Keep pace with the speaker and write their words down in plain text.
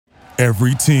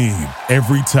Every team,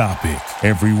 every topic,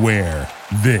 everywhere.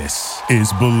 This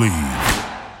is Believe.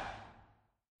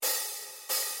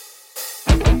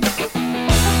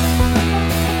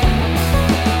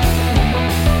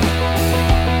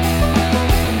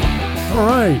 All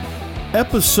right.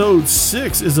 Episode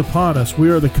 6 is upon us.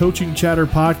 We are the Coaching Chatter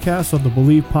Podcast on the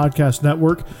Believe Podcast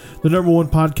Network, the number one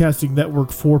podcasting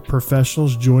network for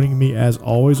professionals. Joining me, as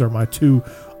always, are my two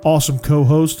awesome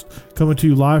co-hosts, coming to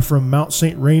you live from Mount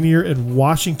St. Rainier in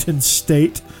Washington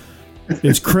State.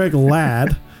 It's Craig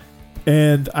Ladd,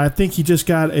 and I think he just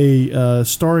got a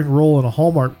starring role in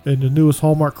the newest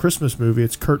Hallmark Christmas movie.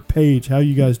 It's Kurt Page. How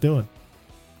you guys doing?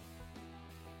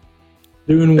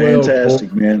 Doing well.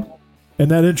 Fantastic, man.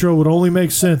 And that intro would only make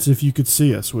sense if you could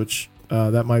see us, which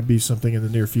that might be something in the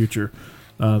near future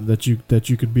that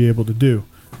you could be able to do.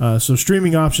 So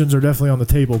streaming options are definitely on the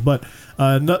table, but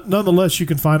nonetheless, you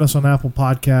can find us on Apple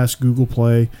Podcasts, Google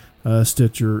Play,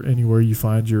 Stitcher, anywhere you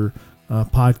find your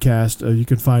podcast. You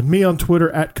can find me on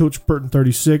Twitter at Coach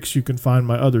Burton36. You can find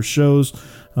my other shows,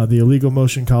 the Illegal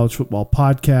Motion College Football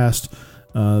Podcast,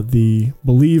 the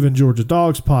Believe in Georgia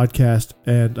Dogs podcast,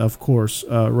 and of course,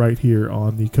 right here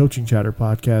on the Coaching Chatter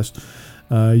Podcast.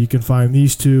 You can find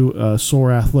these two,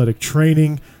 SOAR Athletic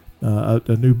Training,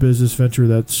 a new business venture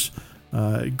that's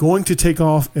going to take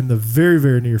off in the very,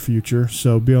 very near future.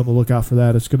 So be on the lookout for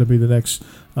that. It's going to be the next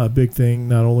big thing,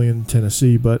 not only in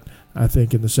Tennessee, but I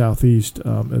think in the Southeast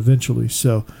eventually.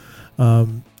 So,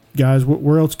 guys,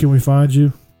 where else can we find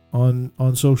you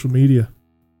on social media?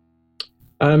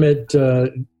 I'm at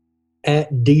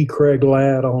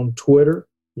 @DCraigLadd on Twitter.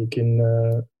 You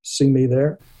can see me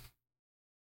there.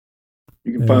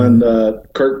 You can find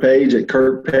Kurt Page at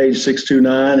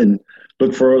KurtPage629 and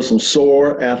look for us on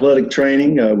SOAR Athletic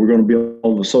Training. We're going to be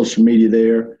on the social media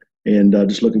there, and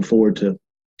just looking forward to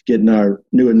getting our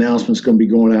new announcements going to be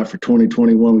going out for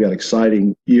 2021. We got an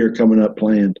exciting year coming up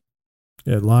planned.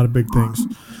 Yeah, a lot of big things.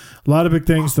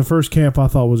 The first camp I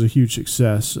thought was a huge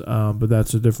success, but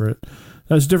that's a different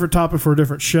topic for a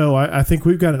different show. I think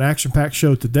we've got an action-packed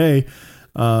show today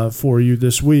for you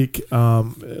this week. A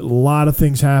lot of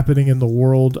things happening in the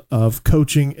world of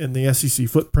coaching in the SEC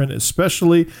footprint,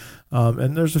 especially,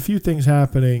 and there's a few things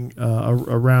happening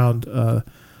around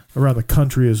the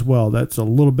country as well. That's a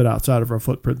little bit outside of our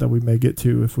footprint that we may get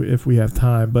to if we have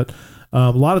time. But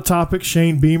a lot of topics.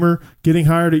 Shane Beamer getting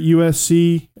hired at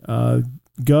USC.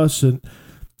 Gus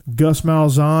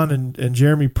Malzahn and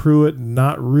Jeremy Pruitt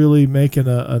not really making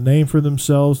a name for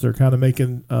themselves. They're kind of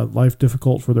making life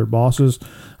difficult for their bosses.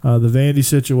 The Vandy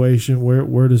situation,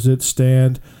 where does it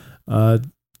stand?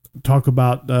 Talk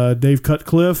about Dave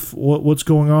Cutcliffe. What's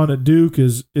going on at Duke?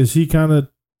 Is he kind of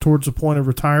towards the point of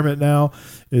retirement now?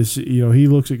 He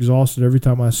looks exhausted every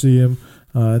time I see him.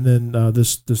 And then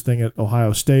this thing at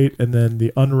Ohio State, and then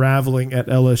the unraveling at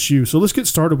LSU. So let's get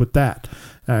started with that,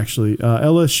 actually.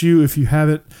 LSU, if you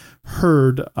haven't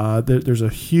heard, there's a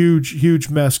huge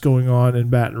mess going on in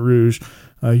Baton Rouge.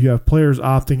 You have players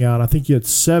opting out. I think you had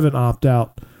 7 opt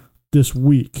out this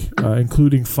week,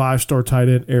 including 5-star tight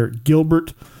end Eric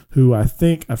Gilbert, who I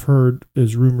think I've heard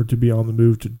is rumored to be on the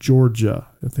move to Georgia.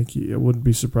 I wouldn't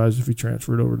be surprised if he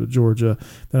transferred over to Georgia.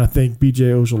 Then I think B.J.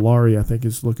 Ojulari,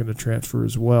 is looking to transfer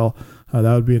as well.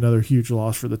 That would be another huge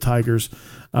loss for the Tigers.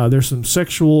 There's some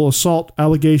sexual assault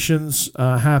allegations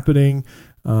happening.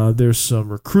 There's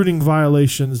some recruiting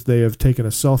violations. They have taken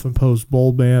a self-imposed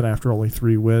bowl ban after only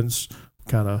 3 wins.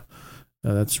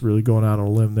 That's really going out on a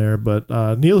limb there. But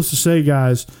needless to say,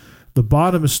 guys, the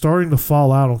bottom is starting to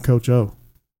fall out on Coach O.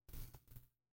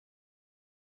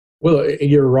 Well,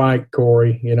 you're right,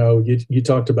 Corey. You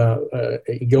talked about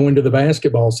going to the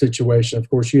basketball situation. Of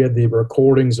course, you had the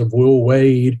recordings of Will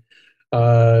Wade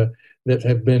that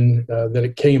have been that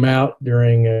it came out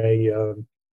during a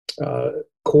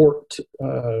court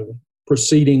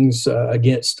proceedings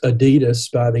against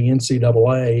Adidas by the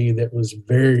NCAA that was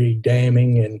very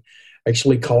damning and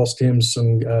actually cost him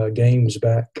some games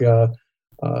back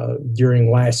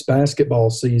during last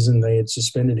basketball season. They had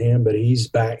suspended him, but he's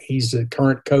back. He's the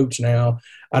current coach now.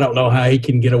 I don't know how he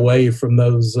can get away from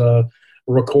those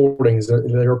recordings.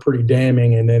 They're pretty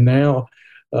damning. And then now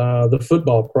the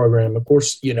football program, of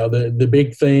course, the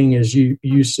big thing, as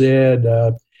you said,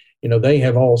 they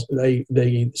have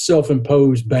the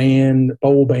self-imposed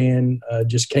bowl ban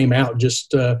just came out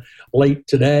just late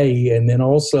today. And then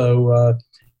also,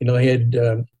 they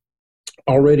had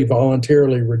already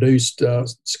voluntarily reduced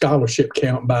scholarship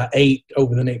count by 8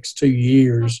 over the next 2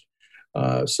 years.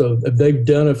 So they've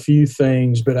done a few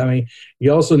things, but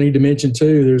you also need to mention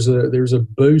too, there's a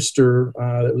booster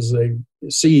that was a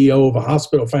CEO of a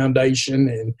hospital foundation,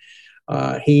 and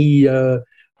he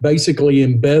basically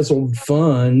embezzled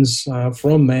funds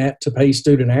from that to pay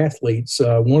student athletes.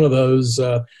 One of those,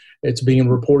 it's being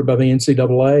reported by the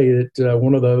NCAA that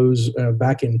one of those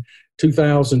back in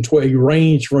 2012, he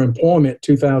arranged for employment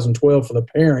 2012 for the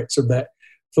parents of that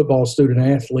football student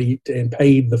athlete and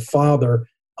paid the father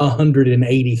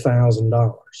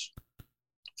 $180,000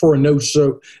 for a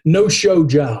no-show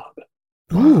job.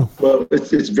 Ooh. Well,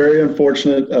 it's very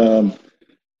unfortunate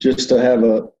just to have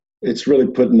it's really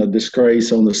putting a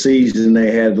disgrace on the season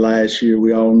they had last year.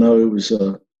 We all know it was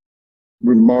a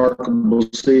remarkable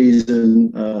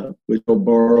season with Joe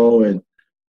Burrow, and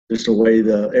just the way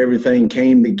everything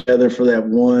came together for that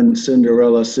one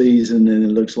Cinderella season. And it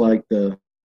looks like 12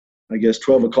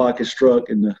 o'clock has struck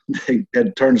and they had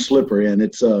to turn the slipper in.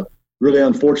 It's really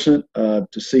unfortunate to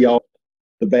see all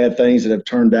the bad things that have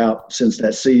turned out since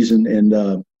that season,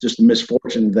 and just the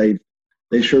misfortune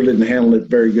they sure didn't handle it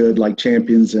very good like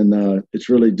champions, and it's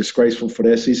really disgraceful for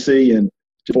the SEC, and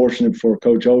fortunate for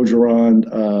Coach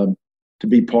Orgeron to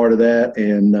be part of that.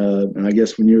 And I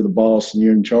guess when you're the boss and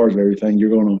you're in charge of everything, you're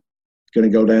going to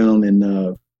go down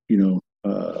and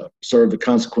serve the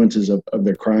consequences of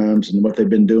their crimes and what they've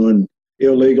been doing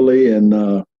illegally.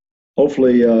 And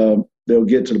hopefully they'll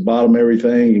get to the bottom of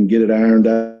everything and get it ironed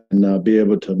out and be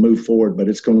able to move forward. But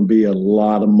it's going to be a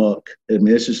lot of muck. I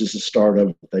mean, it's just the start of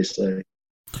it, they say.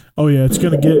 Oh yeah, it's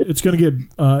gonna get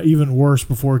even worse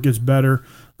before it gets better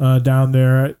down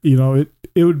there. You know,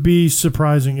 it would be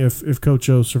surprising if Coach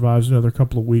O survives another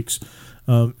couple of weeks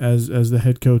as the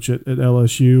head coach at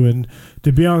LSU. And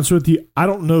to be honest with you, I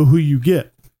don't know who you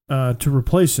get to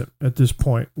replace him at this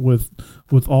point with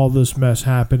all this mess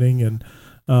happening and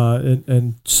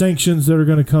sanctions that are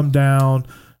going to come down.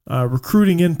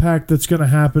 Recruiting impact that's going to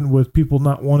happen with people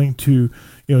not wanting to,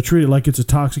 treat it like it's a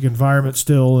toxic environment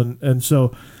still, and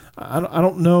so I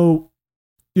don't know,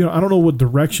 I don't know what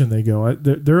direction they go.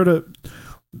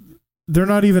 They're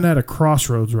not even at a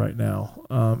crossroads right now,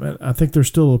 and I think they're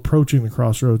still approaching the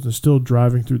crossroads and still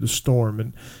driving through the storm.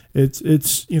 And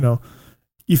it's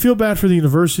you feel bad for the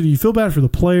university, you feel bad for the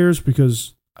players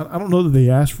because I don't know that they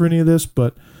asked for any of this,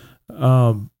 but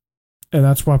and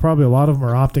that's why probably a lot of them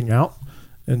are opting out.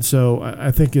 And so I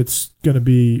think it's going to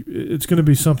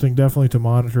be something definitely to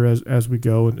monitor as we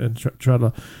go and try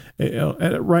to.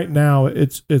 And right now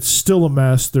it's still a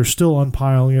mess. They're still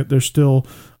unpiling it. They're still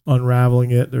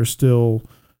unraveling it. They're still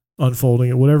unfolding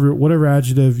it. Whatever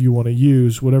adjective you want to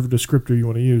use, whatever descriptor you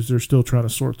want to use, they're still trying to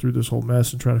sort through this whole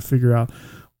mess and trying to figure out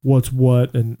what's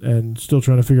what, and still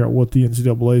trying to figure out what the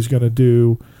NCAA is going to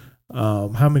do.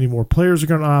 How many more players are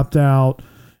going to opt out,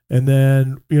 and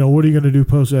then what are you going to do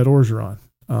post Ed Orgeron?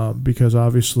 Because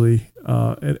obviously,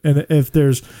 and if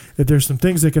there's some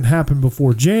things that can happen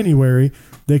before January,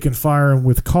 they can fire him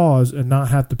with cause and not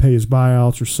have to pay his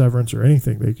buyouts or severance or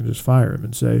anything. They can just fire him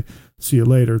and say, "See you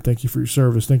later. Thank you for your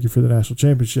service. Thank you for the national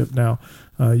championship. Now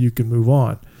you can move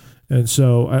on." And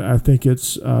so I think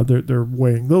it's they're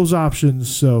weighing those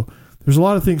options. So there's a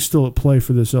lot of things still at play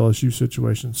for this LSU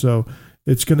situation. So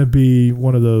it's going to be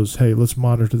one of those, hey, let's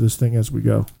monitor this thing as we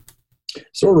go.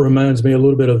 Sort of reminds me a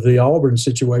little bit of the Auburn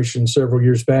situation several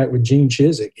years back with Gene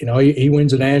Chizik. He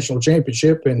wins a national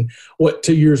championship, and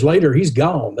 2 years later, he's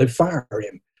gone. They fired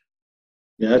him.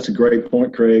 Yeah, that's a great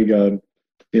point, Craig.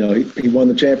 He won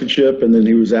the championship, and then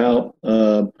he was out.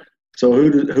 So who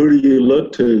do you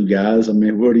look to, guys? I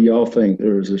mean, what do y'all think?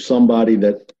 Is there somebody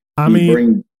that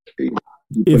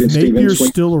if Napier's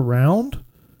still around,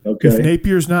 okay. If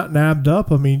Napier's not nabbed up,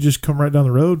 just come right down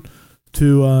the road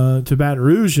to Baton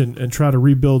Rouge and try to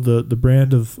rebuild the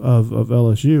brand of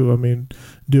LSU.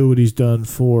 Do what he's done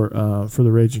for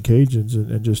the Raging Cajuns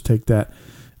and just take that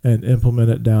and implement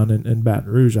it down in Baton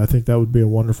Rouge. I think that would be a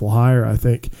wonderful hire. I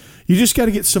think you just got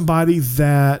to get somebody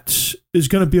that is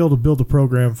going to be able to build a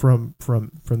program from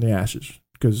the ashes,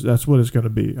 because that's what it's going to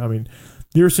be.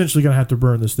 You're essentially going to have to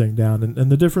burn this thing down.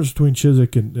 And the difference between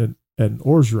Chizik and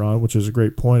Orgeron, which is a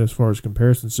great point as far as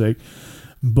comparison's sake,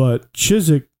 but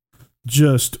Chizik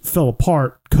just fell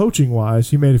apart coaching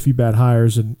wise. He made a few bad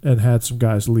hires and had some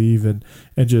guys leave and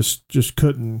just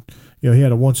couldn't, he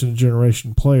had a once in a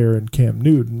generation player in Cam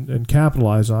Newton and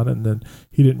capitalize on it. And then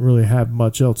he didn't really have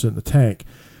much else in the tank.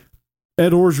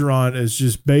 Ed Orgeron is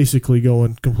just basically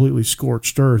going completely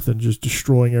scorched earth and just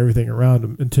destroying everything around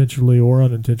him, intentionally or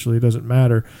unintentionally. It doesn't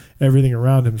matter. Everything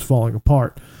around him is falling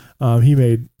apart. He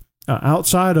made,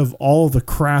 outside of all the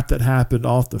crap that happened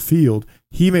off the field,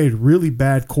 he made really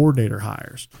bad coordinator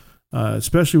hires.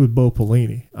 especially with Bo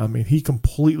Pelini. I mean, he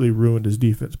completely ruined his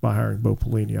defense by hiring Bo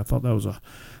Pelini. I thought that was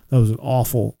an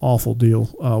awful deal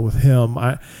with him.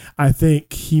 I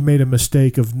think he made a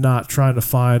mistake of not trying to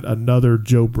find another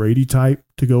Joe Brady type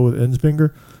to go with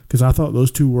Ensminger, because I thought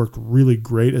those two worked really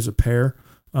great as a pair.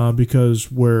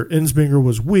 Because where Ensminger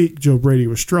was weak, Joe Brady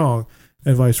was strong,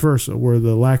 and vice versa. Where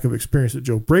the lack of experience that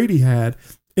Joe Brady had,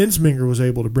 Ensminger was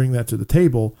able to bring that to the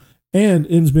table, and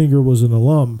Ensminger was an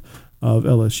alum of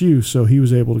LSU, so he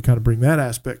was able to kind of bring that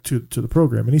aspect to the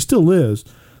program, and he still is,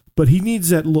 but he needs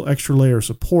that little extra layer of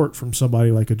support from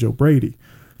somebody like a Joe Brady.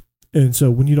 And so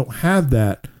when you don't have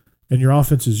that, and your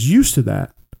offense is used to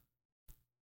that,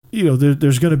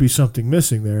 there's going to be something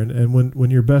missing there. And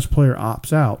when your best player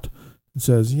opts out and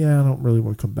says, yeah, I don't really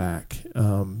want to come back,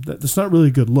 that's not really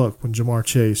a good look when Jamar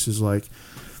Chase is like,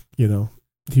 he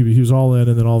was all in,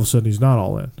 and then all of a sudden he's not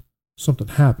all in. Something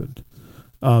happened.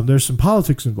 There's some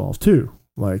politics involved too,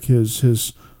 like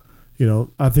his.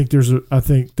 I think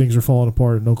things are falling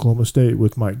apart in Oklahoma State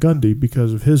with Mike Gundy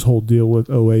because of his whole deal with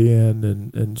OAN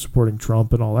and supporting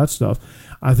Trump and all that stuff.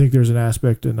 I think there's an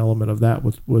aspect, an element of that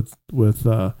with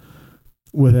Ed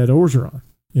Orgeron.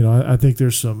 I think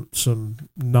there's some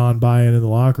non-buy-in in the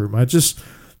locker room.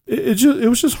 It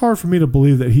was just hard for me to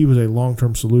believe that he was a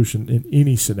long-term solution in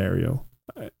any scenario.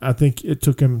 I think it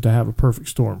took him to have a perfect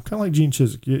storm, kind of like Gene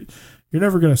Chizik. You're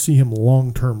never going to see him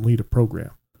long-term lead a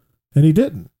program, and he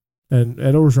didn't. And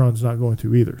Ed Orgeron's not going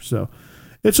to either. So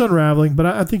it's unraveling, but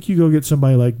I think you go get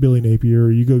somebody like Billy Napier,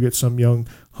 or you go get some young,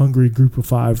 hungry group of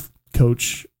 5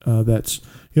 coach that's,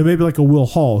 maybe like a Will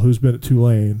Hall who's been at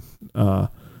Tulane,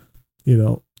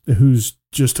 who's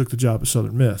just took the job at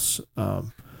Southern Miss.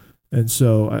 And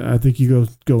so I think you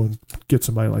go and get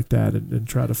somebody like that and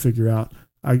try to figure out,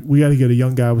 we got to get a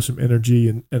young guy with some energy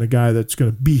and a guy that's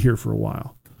going to be here for a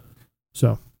while.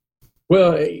 So.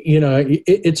 Well,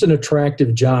 it's an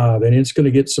attractive job, and it's going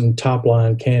to get some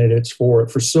top-line candidates for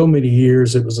it. For so many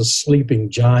years, it was a sleeping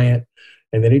giant,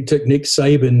 and then it took Nick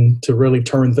Saban to really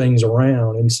turn things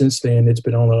around. And since then, it's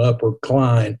been on an upward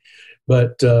climb.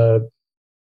 But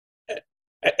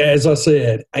as I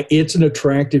said, it's an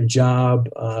attractive job.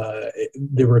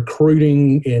 The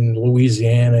recruiting in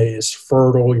Louisiana is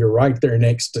fertile. You're right there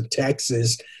next to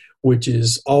Texas, which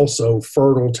is also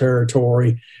fertile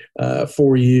territory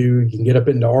for you. You can get up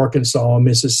into Arkansas,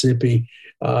 Mississippi.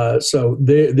 So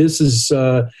this is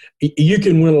you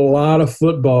can win a lot of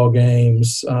football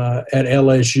games at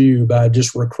LSU by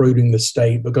just recruiting the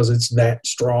state because it's that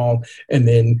strong. And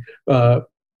then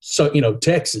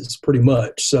Texas pretty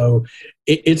much. So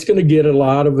it's going to get a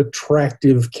lot of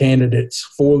attractive candidates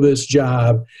for this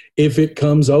job if it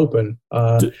comes open.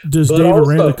 Does Dave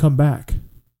Aranda come back?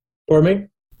 Pardon me?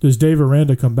 Does Dave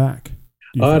Aranda come back?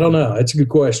 I don't know. That's a good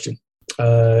question.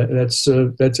 That's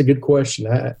a good question.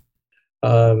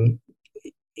 I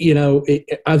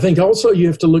think also you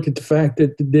have to look at the fact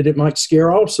that it might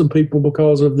scare off some people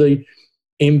because of the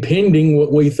impending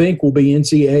what we think will be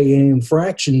NCAA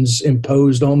infractions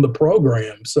imposed on the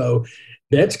program. So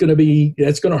that's going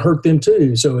to hurt them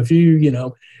too. So if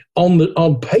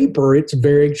on paper it's a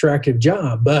very attractive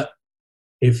job, but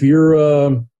if you're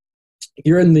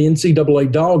in the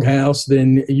NCAA doghouse,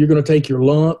 then you're going to take your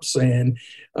lumps, and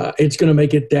it's going to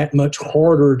make it that much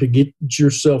harder to get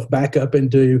yourself back up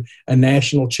into a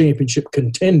national championship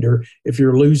contender if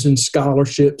you're losing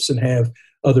scholarships and have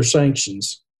other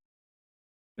sanctions.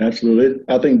 Absolutely.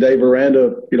 I think Dave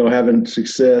Aranda, having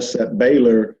success at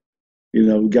Baylor,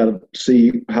 we got to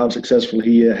see how successful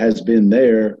he has been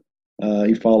there.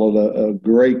 He followed a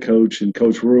great coach in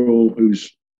Coach Rule,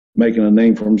 who's making a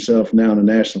name for himself now in the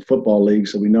National Football League.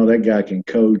 So we know that guy can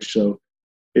coach. So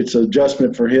it's an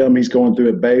adjustment for him. He's going through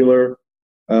at Baylor.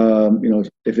 When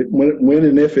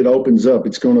and if it opens up,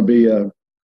 it's going to be a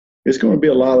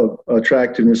lot of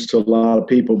attractiveness to a lot of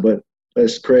people. But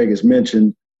as Craig has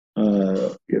mentioned,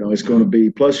 it's going to be,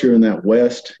 plus you're in that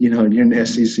West, and you're in the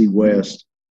SEC West.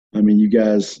 I mean, you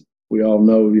guys, we all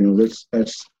know,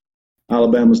 that's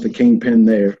Alabama's the kingpin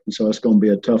there. And so it's going to be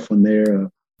a tough one there.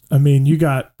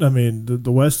 The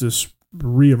West is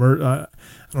reemerging. I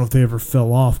don't know if they ever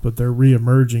fell off, but they're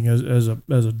reemerging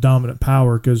as a dominant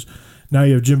power, because now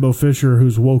you have Jimbo Fisher,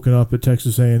 who's woken up at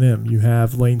Texas A&M. You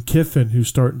have Lane Kiffin, who's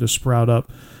starting to sprout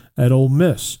up at Ole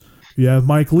Miss. You have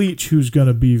Mike Leach, who's going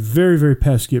to be very, very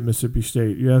pesky at Mississippi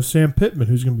State. You have Sam Pittman,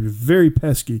 who's going to be very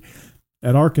pesky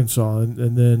at Arkansas.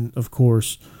 And then, of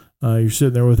course, you're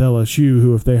sitting there with LSU,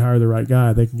 who, if they hire the right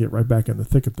guy, they can get right back in the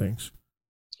thick of things.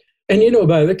 And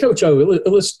by the Coach O,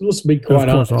 let's be quite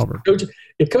honest.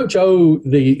 Coach O,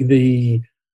 the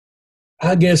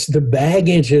I guess the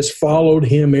baggage has followed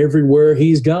him everywhere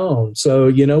he's gone.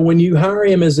 So, when you hire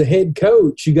him as a head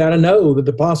coach, you got to know that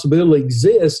the possibility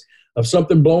exists of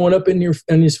something blowing up in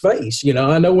his face.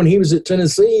 I know when he was at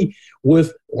Tennessee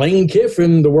with Lane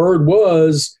Kiffin, the word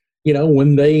was,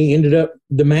 when they ended up,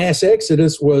 the mass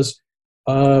exodus was,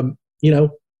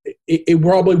 it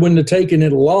probably wouldn't have taken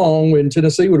it long, and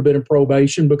Tennessee would have been in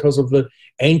probation because of the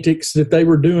antics that they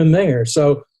were doing there.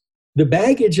 So the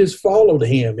baggage has followed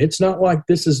him. It's not like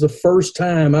this is the first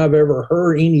time I've ever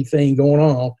heard anything going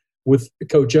on with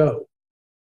Coach O.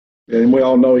 And we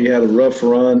all know he had a rough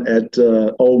run at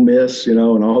Ole Miss, and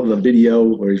all the video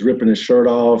where he's ripping his shirt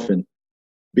off and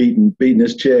beating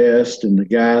his chest, and the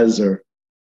guys are,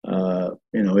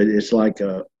 it's like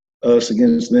a us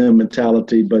against them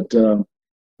mentality. But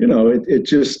it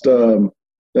just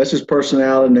that's his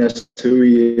personality, and that's who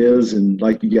he is. And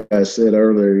like you guys said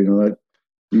earlier,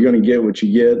 you're going to get what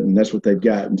you get, and that's what they've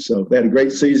got. And so they had a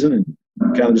great season, and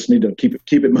kind of just need to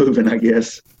keep it moving, I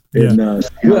guess. Yeah.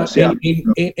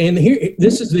 And here,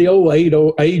 this is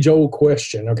the age-old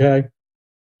question, okay?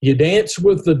 You dance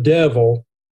with the devil,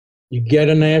 you get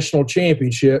a national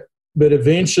championship, but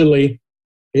eventually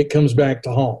it comes back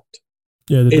to haunt.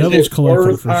 Yeah, the devil's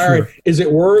collecting for sure. Is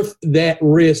it worth that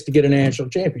risk to get a national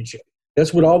championship?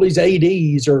 That's what all these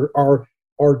ADs are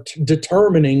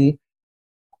determining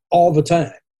all the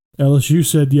time. LSU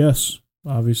said yes,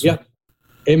 obviously. Yeah,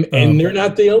 and they're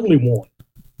not the only one.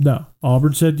 No,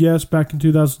 Auburn said yes back in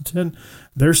 2010.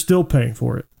 They're still paying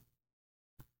for it.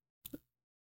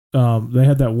 They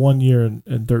had that 1 year in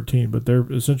 2013, but they're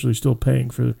essentially still paying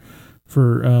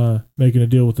for making a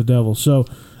deal with the devil. So,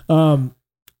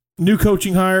 new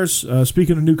coaching hires.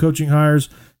 Speaking of new coaching hires,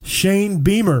 Shane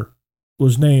Beamer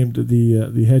was named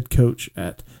the head coach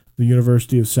at the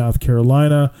University of South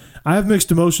Carolina. I have mixed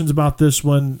emotions about this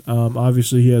one.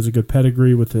 Obviously, he has a good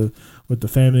pedigree with the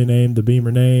family name, the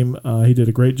Beamer name. He did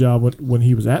a great job when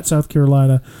he was at South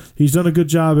Carolina. He's done a good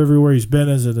job everywhere he's been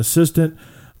as an assistant,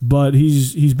 but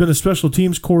he's been a special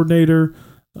teams coordinator,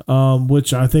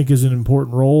 which I think is an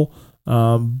important role.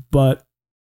 But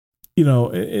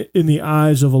in the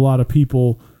eyes of a lot of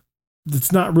people,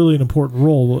 it's not really an important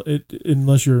role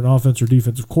unless you're an offense or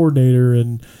defensive coordinator.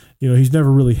 And he's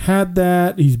never really had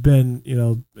that. He's been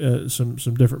some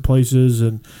different places,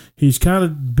 and he's kind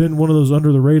of been one of those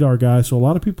under the radar guys. So a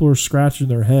lot of people are scratching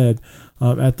their head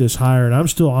at this hire, and I'm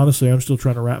still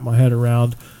trying to wrap my head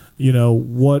around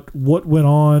what went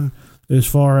on. As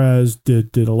far as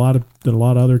did a lot of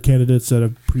other candidates that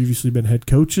have previously been head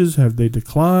coaches, have they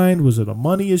declined? Was it a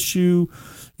money issue?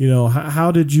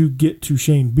 How did you get to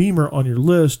Shane Beamer on your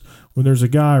list when there's a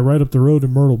guy right up the road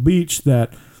in Myrtle Beach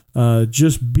that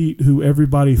just beat who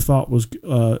everybody thought was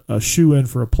a shoe-in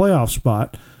for a playoff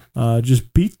spot,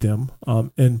 just beat them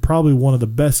in probably one of the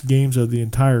best games of the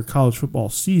entire college football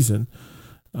season?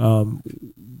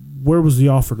 Where was the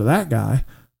offer to that guy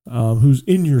who's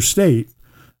in your state?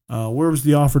 Where was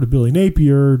the offer to Billy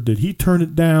Napier? Did he turn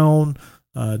it down?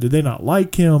 Did they not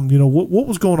like him? What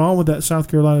was going on with that South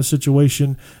Carolina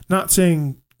situation? Not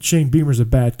saying Shane Beamer's a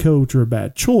bad coach or a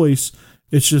bad choice.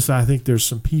 It's just I think there's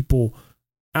some people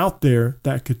out there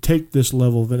that could take this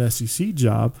level of an SEC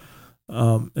job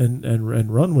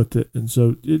and run with it. And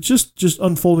so it's just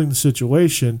unfolding the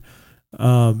situation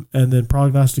and then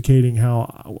prognosticating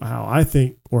how I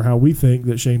think or how we think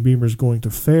that Shane Beamer is going to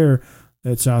fare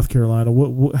at South Carolina.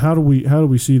 How do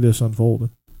we see this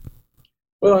unfolding?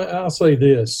 Well, I'll say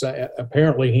this.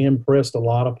 Apparently, he impressed a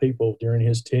lot of people during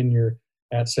his tenure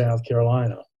at South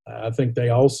Carolina. I think they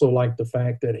also like the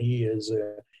fact that he is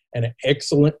an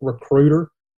excellent recruiter.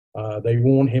 They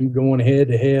want him going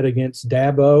head-to-head against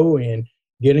Dabo and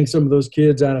getting some of those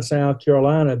kids out of South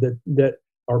Carolina that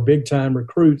are big-time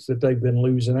recruits that they've been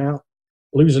losing out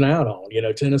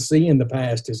on. Tennessee in the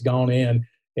past has gone in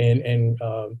and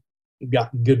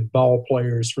got good ball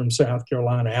players from South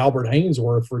Carolina. Albert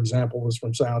Haynesworth, for example, was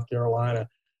from South Carolina.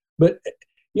 But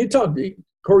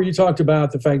Corey, you talked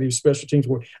about the fact that he's special teams.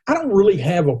 I don't really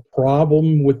have a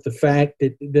problem with the fact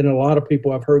that a lot of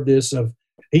people, I've heard this of,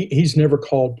 he's never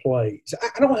called plays.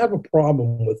 I don't have a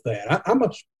problem with that. I'm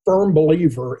a firm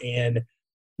believer in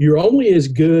you're only as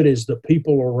good as the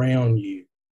people around you.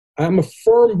 I'm a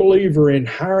firm believer in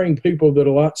hiring people that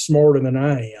are a lot smarter than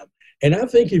I am. And I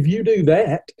think if you do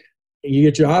that, you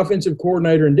get your offensive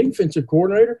coordinator and defensive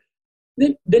coordinator,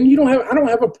 then I don't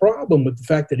have a problem with the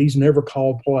fact that he's never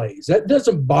called plays. That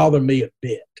doesn't bother me a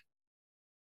bit.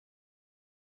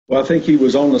 Well, I think he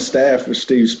was on the staff with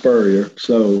Steve Spurrier,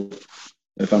 so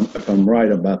If I'm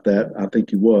right about that, I think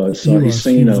he was. So he's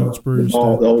seen the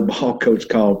old ball coach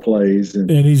call plays, and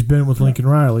he's been with Lincoln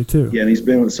Riley too. Yeah, and he's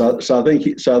been with. So I think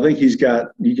he's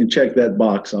got. You can check that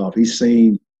box off. He's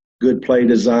seen good play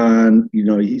design.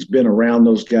 He's been around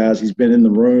those guys. He's been in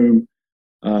the room.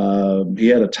 He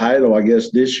had a title, I guess,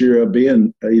 this year of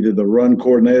being either the run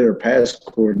coordinator or pass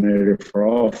coordinator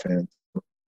for offense.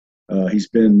 He's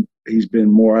been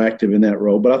more active in that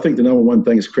role. But I think the number one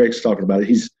thing is Craig's talking about it.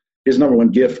 His number one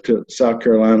gift to South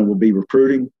Carolina will be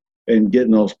recruiting and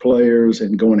getting those players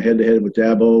and going head to head with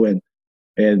Dabo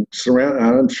and surround.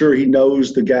 I'm sure he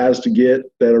knows the guys to get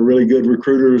that are really good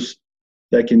recruiters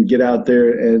that can get out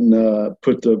there and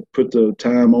put the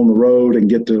time on the road and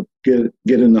get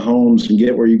in the homes and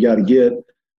get where you got to get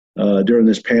during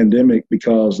this pandemic,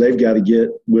 because they've got to get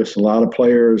with a lot of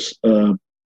players.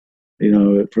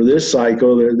 For this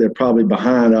cycle, they're probably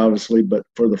behind, obviously, but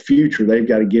for the future, they've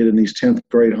got to get in these 10th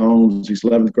grade homes, these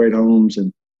 11th grade homes,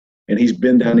 and he's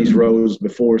been down these roads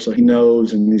before, so he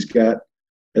knows. And he's got,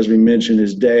 as we mentioned,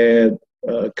 his dad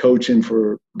coaching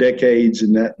for decades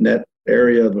in that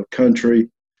area of the country.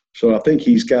 So I think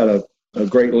he's got a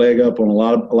great leg up on a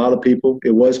lot of people.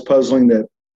 It was puzzling that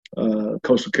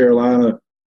Coastal Carolina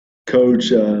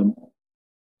coach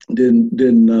didn't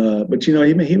but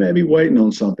he may be waiting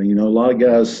on something. A lot of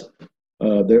guys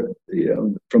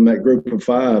from that group of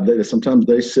five, sometimes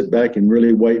they sit back and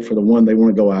really wait for the one they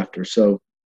want to go after. So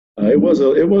it was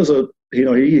a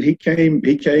he came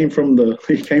from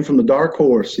the dark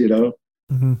horse.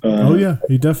 Mm-hmm.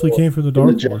 He definitely came from the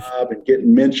dark horse. Job and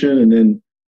getting mentioned, and then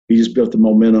he just built the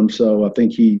momentum. So I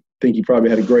think he probably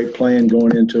had a great plan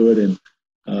going into it, and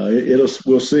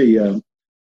we'll see.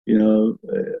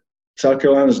 South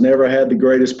Carolina's never had the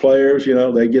greatest players.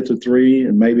 They get to 3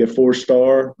 and maybe a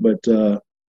 4-star, but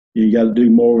you got to do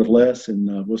more with less,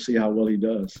 and we'll see how well he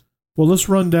does. Well, let's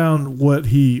run down where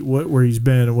he's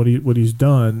been and what he's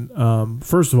done.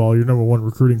 First of all, your number one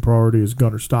recruiting priority is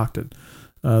Gunnar Stockton,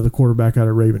 the quarterback out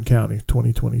of Rabun County,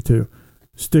 2022.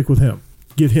 Stick with him.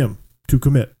 Get him to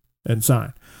commit and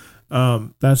sign.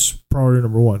 That's priority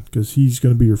number one, because he's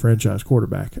going to be your franchise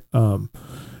quarterback.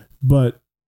 But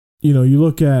you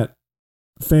look at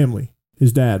family.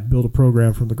 His dad built a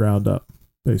program from the ground up,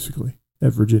 basically,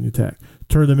 at Virginia Tech.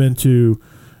 Turn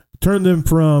them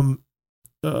from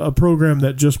a program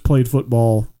that just played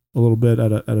football a little bit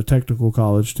at a technical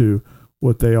college to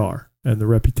what they are and the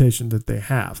reputation that they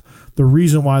have. The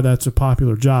reason why that's a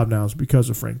popular job now is because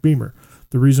of Frank Beamer.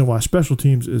 The reason why special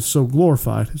teams is so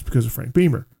glorified is because of Frank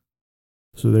Beamer.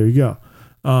 So there you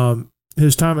go.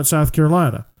 His time at South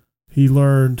Carolina, he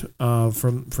learned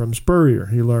from Spurrier.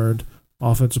 He learned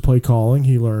offensive play calling.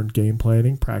 He learned game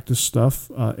planning, practice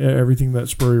stuff, everything that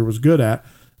Spurrier was good at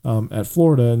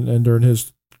Florida and during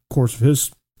his course of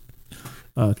his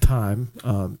time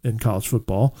in college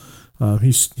football.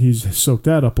 He's soaked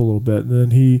that up a little bit.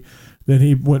 And then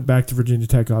he went back to Virginia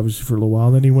Tech, obviously, for a little while.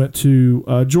 And then he went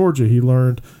to Georgia. He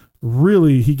learned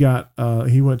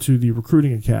he went to the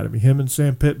recruiting academy. Him and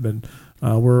Sam Pittman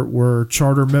were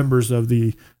charter members of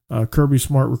the Kirby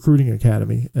Smart Recruiting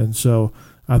Academy. And so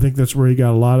I think that's where he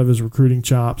got a lot of his recruiting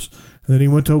chops. And then he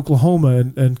went to Oklahoma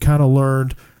and kind of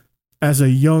learned as a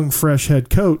young, fresh head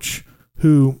coach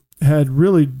who had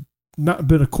really not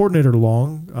been a coordinator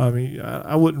long. I mean,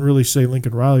 I wouldn't really say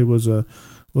Lincoln Riley was a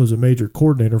major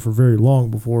coordinator for very long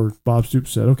before Bob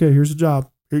Stoops said, okay, here's a job.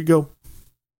 Here you go.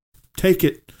 Take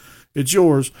it. It's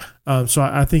yours. So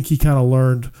I think he kind of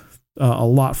learned a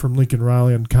lot from Lincoln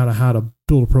Riley and kind of how to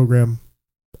build a program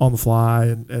on the fly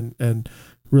and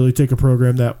really take a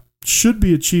program that should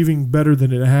be achieving better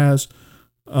than it has.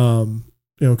 Kind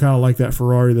of like that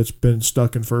Ferrari that's been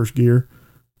stuck in first gear.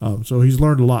 So he's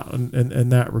learned a lot in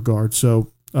that regard.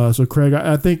 So Craig,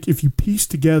 I think if you piece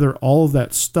together all of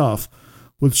that stuff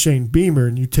with Shane Beamer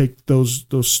and you take those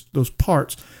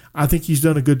parts, I think he's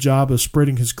done a good job of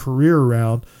spreading his career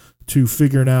around to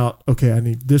figuring out, okay, I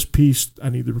need this piece. I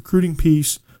need the recruiting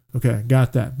piece. Okay, I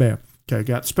got that. Bam. Okay, I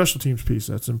got the special teams piece.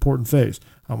 That's an important phase.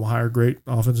 I'm going to hire great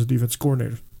offensive defense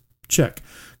coordinators. Check.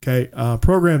 Okay,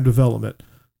 program development.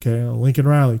 Okay, Lincoln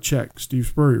Riley. Check. Steve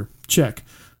Spurrier. Check.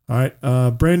 All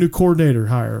right, brand new coordinator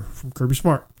hire from Kirby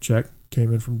Smart. Check.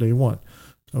 Came in from day one.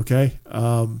 Okay,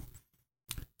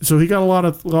 so he got a lot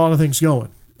of things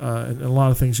going, and a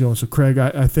lot of things going. So Craig,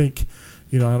 I think,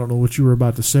 I don't know what you were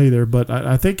about to say there, but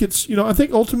I think it's, I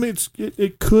think ultimately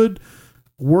it could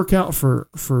work out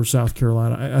for South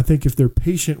Carolina. I think if they're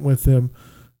patient with him,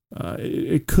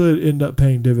 it could end up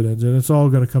paying dividends, and it's all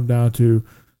going to come down to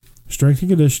strength and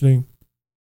conditioning,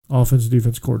 offense and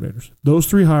defense coordinators. Those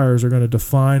three hires are going to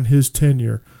define his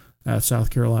tenure at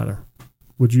South Carolina.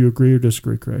 Would you agree or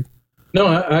disagree, Craig? No,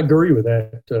 I agree with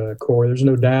that, Corey. There's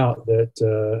no doubt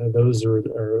that those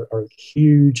are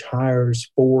huge hires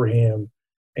for him,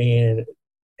 and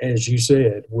as you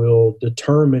said, will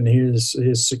determine his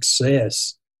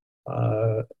success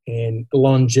and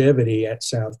longevity at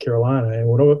South Carolina. And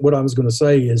what I was going to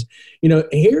say is,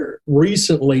 here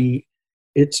recently,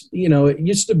 it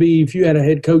used to be if you had a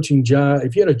head coaching job,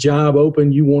 if you had a job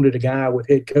open, you wanted a guy with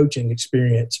head coaching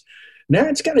experience. Now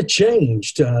it's kind of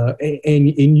changed,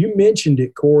 and you mentioned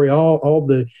it, Corey. All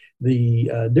the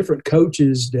different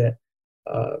coaches that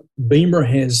Beamer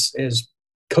has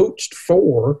coached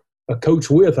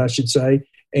with, I should say,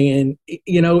 and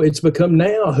it's become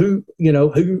now who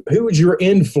is your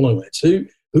influence?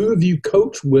 Who have you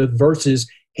coached with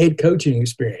versus head coaching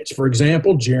experience? For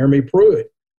example, Jeremy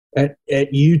Pruitt at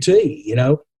UT.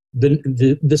 The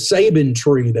Saban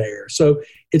tree there. So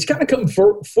it's kind of come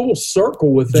full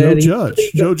circle with that.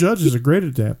 Joe Judge is a great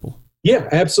example. Yeah,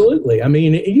 absolutely. I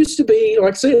mean, it used to be,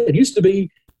 like I said,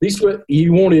 these what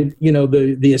you wanted,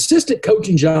 the assistant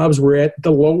coaching jobs were at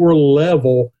the lower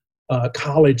level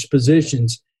college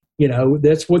positions.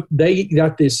 That's what they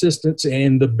got, the assistants,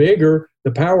 and the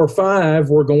Power Five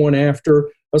were going after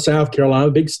South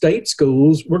Carolina, big state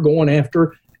schools were going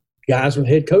after guys with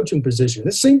head coaching positions.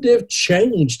 This seemed to have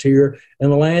changed here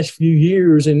in the last few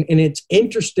years, and it's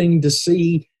interesting to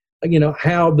see,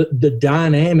 how the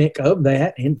dynamic of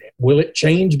that, and will it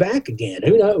change back again?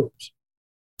 Who knows?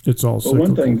 It's all cyclical.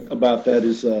 One thing about that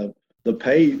is the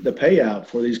payout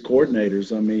for these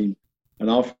coordinators. I mean, an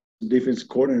offensive defensive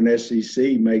coordinator in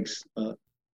SEC makes,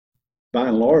 by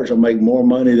and large, will make more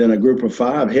money than a Group of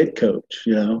Five head coach.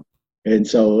 And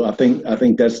so I think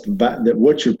that's that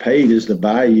what you're paid is the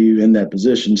value in that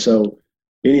position. So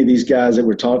any of these guys that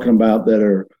we're talking about that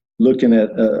are looking at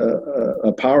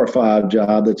a Power Five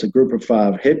job that's a Group of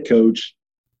Five head coach,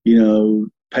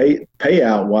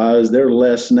 payout wise, they're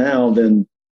less now than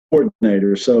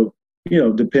coordinators. So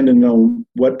depending on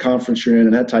what conference you're in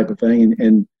and that type of thing,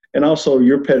 and also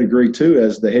your pedigree too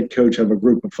as the head coach of a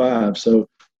Group of Five. So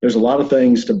there's a lot of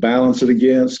things to balance it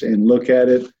against and look at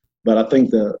it. But I think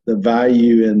the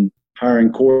value in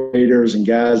hiring coordinators and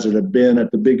guys that have been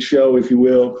at the big show, if you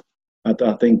will, I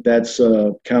think that's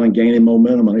kind of gaining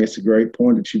momentum. I think it's a great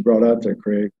point that you brought up there,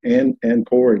 Craig, and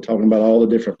Corey, talking about all the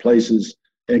different places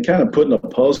and kind of putting a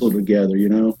puzzle together,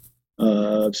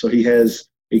 So he has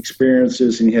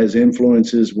experiences and he has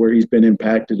influences where he's been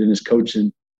impacted in his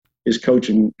coaching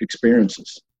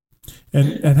experiences.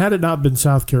 And had it not been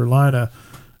South Carolina,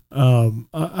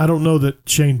 I don't know that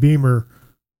Shane Beamer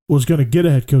was going to get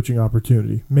a head coaching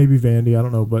opportunity. Maybe Vandy, I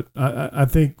don't know. But I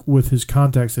think with his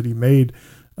contacts that he made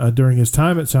during his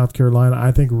time at South Carolina,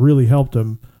 I think really helped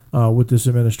him with this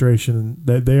administration.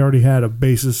 They already had a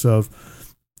basis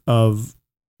of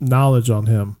knowledge on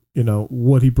him,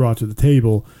 what he brought to the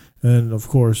table. And, of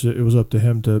course, it was up to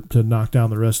him to knock down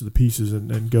the rest of the pieces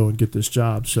and go and get this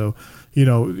job. So,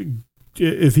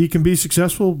 if he can be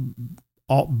successful,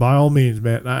 by all means,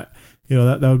 man, that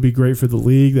would be great for the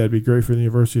league. That'd be great for the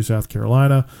University of South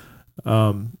Carolina.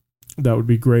 That would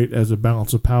be great as a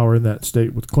balance of power in that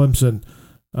state with Clemson,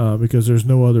 because there's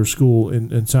no other school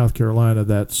in South Carolina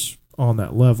that's on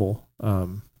that level,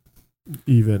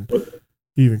 even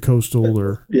Coastal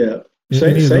or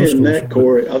Saying that,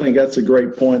 Corey, I think that's a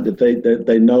great point that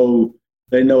they know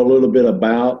a little bit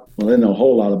about. Well, they know a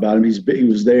whole lot about him. He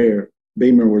was there.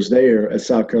 Beamer was there at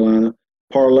South Carolina.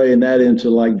 Parlaying that into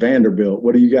like Vanderbilt.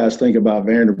 What do you guys think about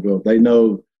Vanderbilt? They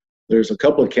know there's a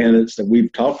couple of candidates that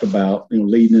we've talked about,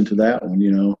 leading into that one.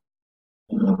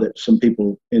 That some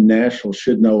people in Nashville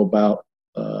should know about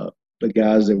the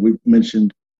guys that we've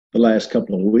mentioned the last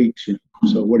couple of weeks.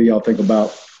 So, what do y'all think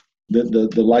about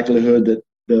the likelihood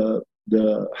that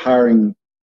the hiring,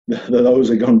 those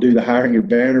that are going to do the hiring at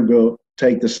Vanderbilt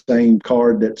take the same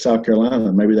card that South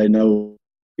Carolina? Maybe they know,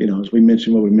 as we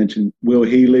mentioned, Will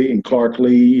Healy and Clark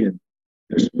Lee, and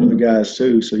there's some other guys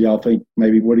too. So y'all think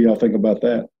what do y'all think about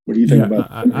that? What do you think about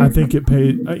that? I think it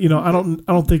paid, I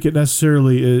don't think it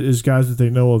necessarily is guys that they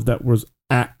know of that was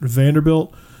at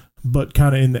Vanderbilt, but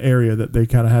kind of in the area that they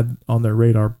kind of had on their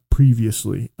radar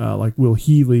previously, like Will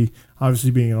Healy,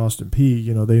 obviously being an Austin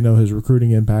Peay, they know his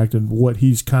recruiting impact and what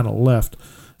he's kind of left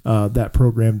that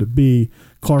program to be.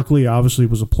 Clark Lee obviously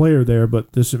was a player there,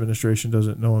 but this administration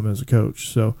doesn't know him as a coach.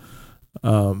 So,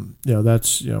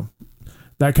 that's,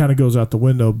 that kind of goes out the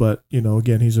window. But,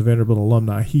 again, he's a Vanderbilt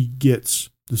alumni. He gets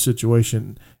the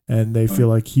situation, and they feel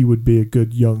like he would be a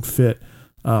good young fit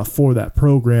for that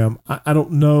program. I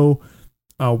don't know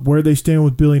where they stand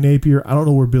with Billy Napier. I don't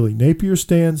know where Billy Napier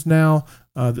stands now.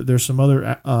 There's some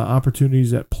other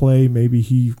opportunities at play. Maybe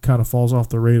he kind of falls off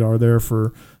the radar there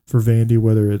for Vandy,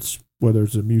 whether it's whether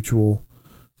it's a mutual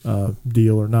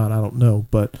deal or not, I don't know.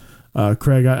 But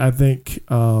Craig, I think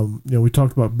we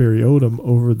talked about Barry Odom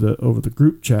over the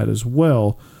group chat as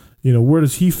well. Where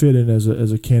does he fit in as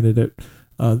a candidate?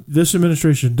 This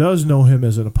administration does know him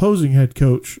as an opposing head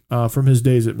coach from his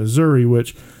days at Missouri,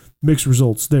 which mixed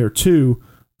results there too.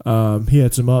 He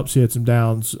had some ups, he had some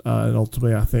downs, and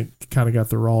ultimately I think kind of got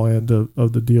the raw end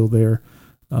of the deal there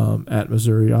at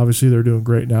Missouri. Obviously they're doing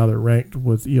great now. They're ranked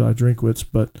with Eli Drinkwitz,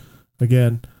 but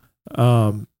again,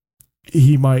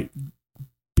 he might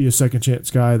be a second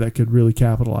chance guy that could really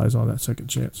capitalize on that second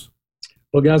chance.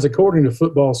 Well, guys, according to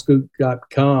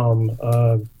footballscoop.com,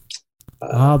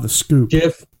 the scoop.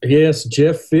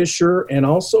 Jeff Fisher and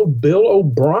also Bill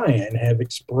O'Brien have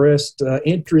expressed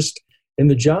interest in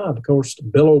the job. Of course,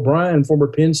 Bill O'Brien, former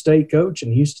Penn State coach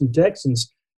and Houston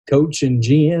Texans coach and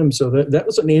GM. So that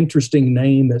was an interesting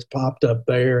name that's popped up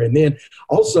there. And then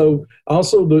also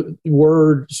the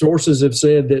word sources have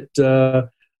said that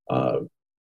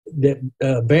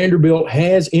Vanderbilt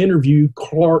has interviewed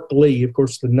Clark Lee, of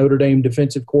course, the Notre Dame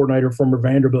defensive coordinator, former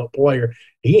Vanderbilt player.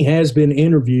 He has been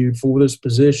interviewed for this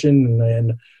position,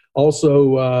 and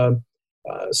also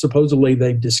supposedly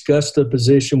they've discussed the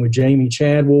position with Jamie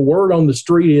Chadwell. Word on the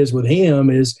street is with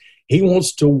him is he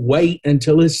wants to wait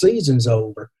until his season's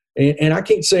over, and I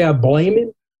can't say I blame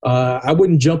him. I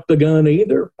wouldn't jump the gun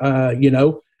either.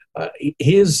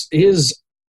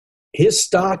 His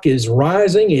stock is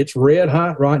rising. It's red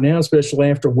hot right now, especially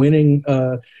after winning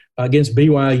against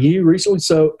BYU recently.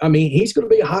 So, he's going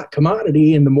to be a hot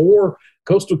commodity, and the more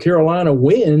Coastal Carolina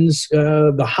wins,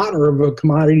 the hotter of a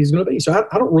commodity he's going to be. So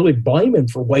I don't really blame him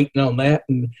for waiting on that.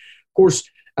 And, of course,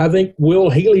 I think Will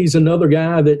Healy's another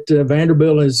guy that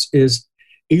Vanderbilt is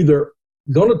either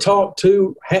going to talk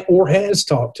to or has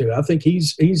talked to. I think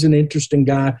he's an interesting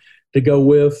guy to go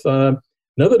with.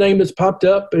 Another name that's popped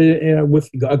up with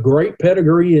a great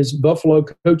pedigree is Buffalo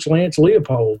coach Lance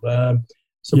Leopold.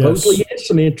 Supposedly he has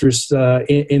some interest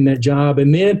in that job.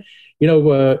 And then,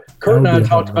 Kurt and I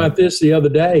talked about this the other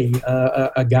day,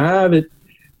 a guy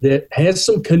that has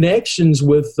some connections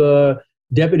with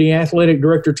Deputy Athletic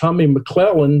Director Tommy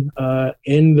McClellan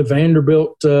in the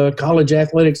Vanderbilt College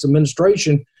Athletics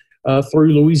Administration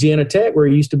through Louisiana Tech, where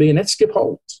he used to be, and that's Skip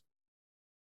Holtz.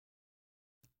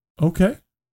 Okay.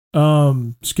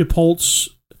 Skip Holtz,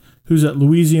 who's at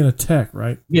Louisiana Tech,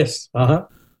 right? Yes. Uh-huh.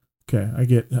 Okay. I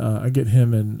get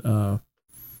him and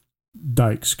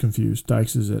Dykes confused.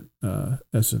 Dykes is at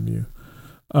SMU.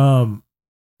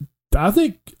 I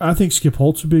think Skip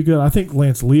Holtz would be good. I think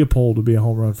Lance Leopold would be a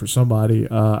home run for somebody.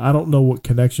 I don't know what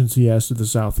connections he has to the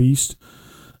Southeast,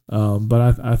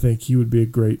 but I think he would be a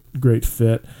great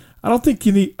fit. I don't think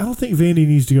Vandy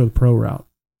needs to go the pro route,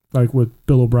 like with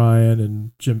Bill O'Brien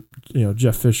and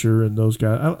Jeff Fisher and those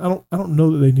guys. I don't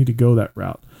know that they need to go that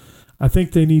route. I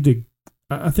think they need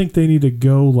to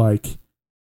go like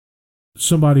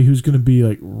somebody who's going to be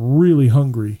like really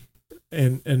hungry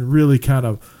and really kind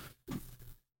of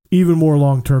even more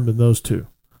long term than those two.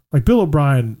 Like Bill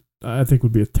O'Brien, I think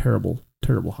would be a terrible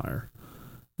hire.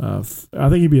 I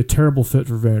think he'd be a terrible fit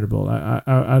for Vanderbilt.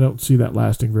 I don't see that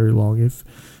lasting very long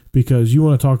because you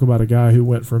want to talk about a guy who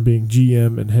went from being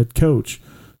GM and head coach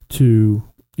to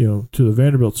the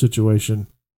Vanderbilt situation.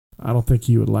 I don't think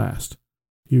he would last.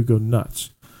 He would go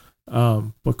nuts.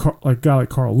 But a guy like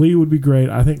Carl Lee would be great.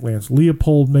 I think Lance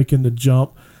Leopold making the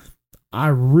jump. I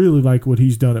really like what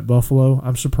he's done at Buffalo.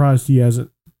 I'm surprised he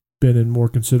hasn't been in more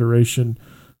consideration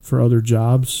for other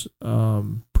jobs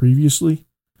previously.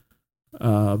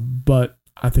 But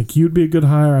I think he would be a good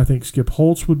hire. I think Skip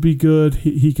Holtz would be good.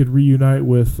 He could reunite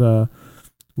with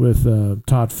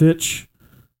Todd Fitch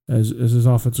as his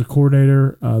offensive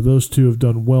coordinator. Those two have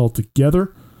done well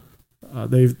together.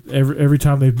 They've every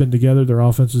time they've been together, their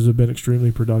offenses have been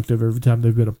extremely productive. Every time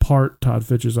they've been apart, Todd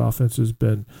Fitch's offense has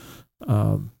been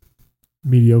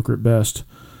mediocre at best.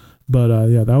 But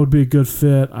that would be a good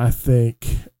fit. I think.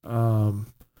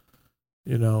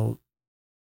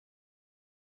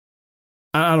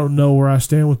 I don't know where I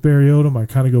stand with Barry Odom. I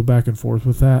kind of go back and forth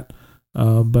with that.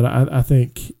 But I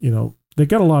think they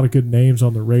got a lot of good names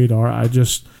on the radar. I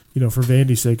just for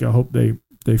Vandy's sake, I hope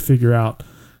they figure out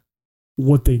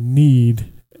what they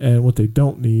need and what they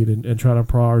don't need and try to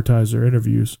prioritize their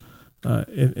interviews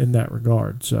in that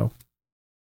regard. So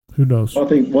who knows? I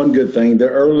think one good thing,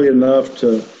 they're early enough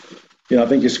to, I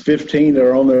think it's 15 that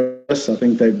are on their list. I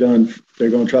think they're going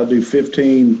to try to do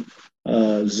 15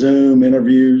 Zoom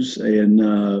interviews, and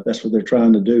that's what they're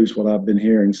trying to do is what I've been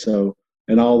hearing. So,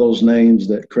 and all those names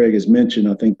that Craig has mentioned,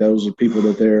 I think those are people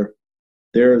that they're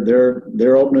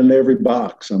opening every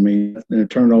box. I mean, they're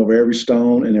turning over every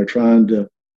stone, and they're trying to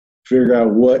figure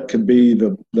out what could be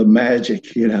the magic,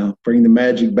 bring the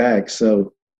magic back.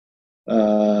 So,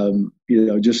 they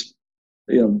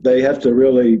have to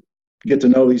really get to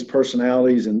know these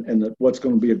personalities and what's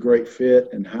going to be a great fit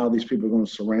and how these people are going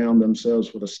to surround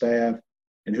themselves with a staff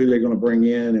and who they're going to bring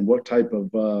in and what type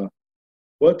of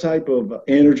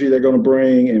energy they're going to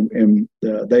bring. And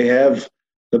they have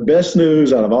the best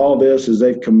news out of all this is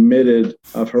they've committed.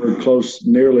 I've heard close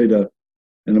nearly to,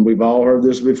 and we've all heard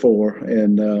this before.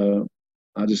 And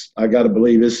I got to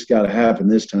believe this has got to happen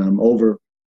this time.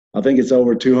 I think it's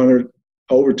over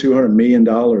 $200 million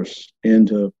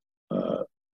into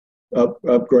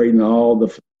upgrading all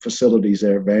the facilities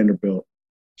there at Vanderbilt.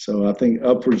 So I think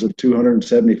upwards of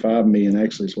 $275 million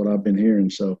actually is what I've been hearing.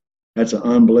 So that's an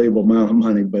unbelievable amount of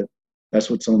money, but that's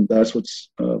what's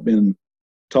been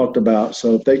talked about.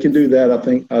 So if they can do that, I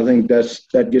think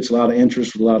that gets a lot of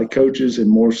interest with a lot of coaches, and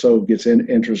more so gets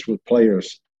interest with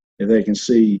players if they can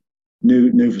see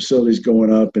new facilities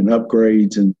going up and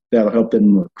upgrades, and that'll help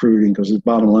them recruiting because the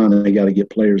bottom line, they got to get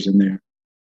players in there.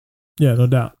 Yeah, no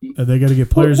doubt. And they got to get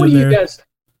players in there.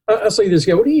 I see this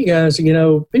guy. What do you guys,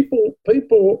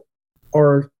 people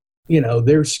are,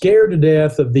 they're scared to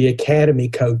death of the academy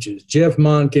coaches. Jeff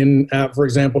Monken, for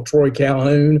example, Troy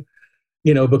Calhoun,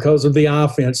 because of the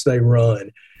offense they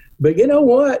run. But you know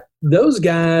what? Those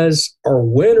guys are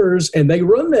winners, and they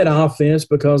run that offense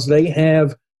because they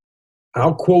have,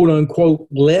 I'll quote unquote,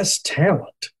 less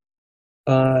talent.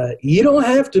 You don't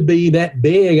have to be that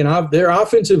big, and their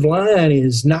offensive line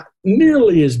is not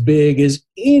nearly as big as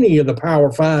any of the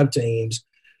Power 5 teams,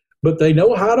 but they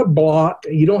know how to block.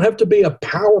 You don't have to be a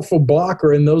powerful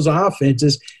blocker in those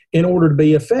offenses in order to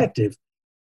be effective.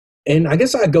 And I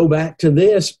guess I go back to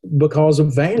this because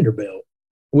of Vanderbilt.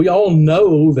 We all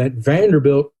know that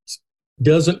Vanderbilt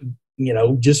doesn't,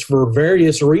 just for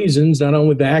various reasons, not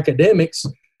only the academics,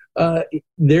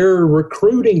 their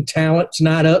recruiting talent's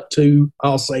not up to,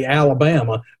 I'll say,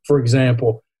 Alabama, for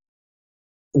example.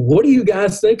 What do you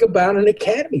guys think about an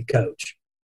academy coach?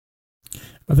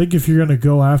 I think if you're going to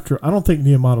go after, I don't think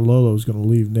Niumatalolo is going to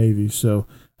leave Navy, so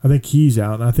I think he's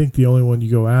out, and I think the only one you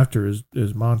go after is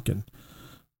Monken.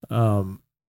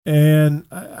 And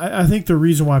I think the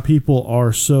reason why people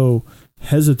are so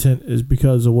hesitant is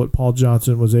because of what Paul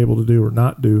Johnson was able to do or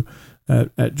not do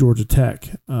at Georgia Tech.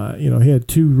 He had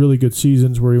 2 really good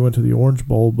seasons where he went to the Orange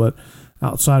Bowl, but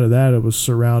outside of that, it was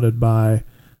surrounded by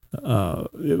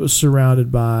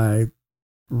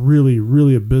really,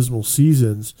 really abysmal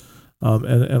seasons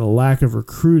and a lack of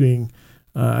recruiting.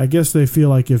 I guess they feel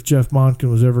like if Jeff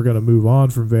Monken was ever going to move on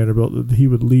from Vanderbilt, that he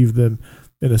would leave them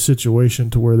in a situation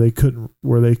to where they couldn't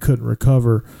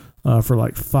recover for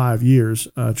like 5 years,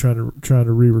 trying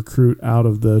to re-recruit out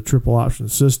of the triple option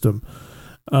system.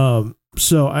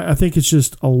 So I think it's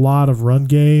just a lot of run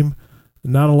game,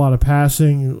 not a lot of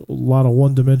passing, a lot of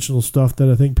one-dimensional stuff that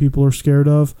I think people are scared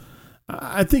of.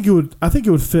 I think it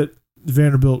would fit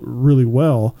Vanderbilt really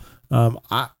well.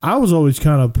 I was always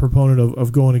kind of a proponent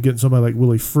of going and getting somebody like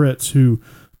Willie Fritz, who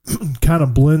kind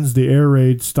of blends the air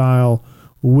raid style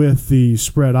with the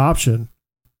spread option.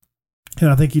 And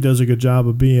I think he does a good job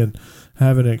of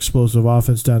having an explosive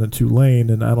offense down at Tulane.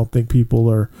 And I don't think people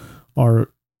are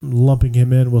lumping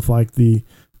him in with like the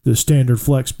standard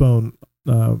flex bone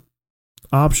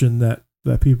option that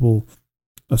people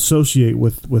associate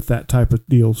with that type of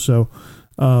deal. So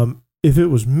if it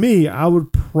was me, I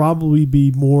would probably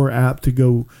be more apt to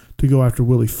go after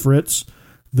Willie Fritz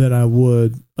than I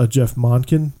would a Jeff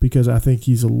Monken, because I think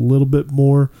he's a little bit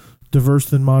more diverse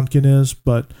than Monken is.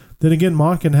 But then again,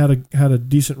 Monken had a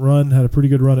decent run, had a pretty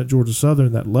good run at Georgia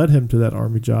Southern that led him to that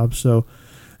Army job. So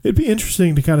it'd be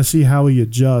interesting to kind of see how he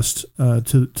adjusts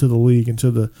to the league and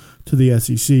to the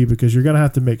SEC, because you're going to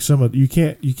have to make you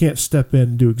can't step in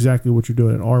and do exactly what you're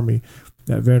doing at Army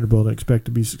at Vanderbilt and expect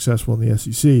to be successful in the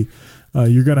SEC.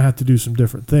 You're going to have to do some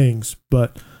different things,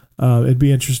 but it'd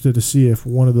be interesting to see if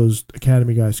one of those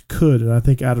academy guys could. And I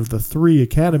think out of the 3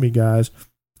 academy guys,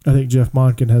 I think Jeff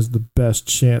Monken has the best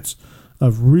chance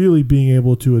of really being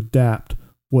able to adapt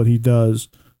what he does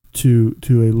to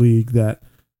a league that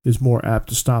is more apt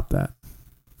to stop that.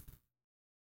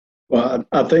 Well,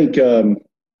 I think a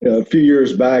few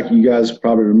years back, you guys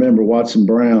probably remember Watson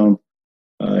Brown,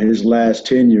 his last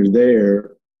tenure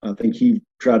there. I think he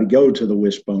tried to go to the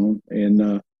wishbone, and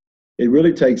it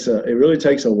really takes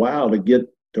a while to get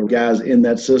the guys in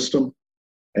that system,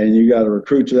 and you got to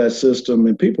recruit to that system.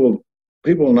 And people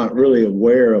are not really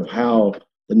aware of how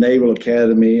the Naval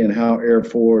Academy and how Air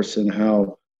Force and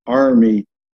how Army,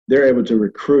 they're able to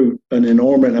recruit an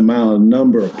enormous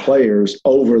number of players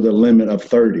over the limit of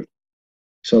 30.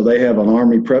 So they have an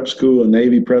Army prep school, a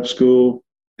Navy prep school,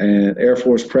 and Air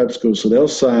Force prep school. So they'll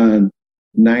sign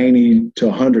 90 to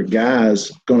 100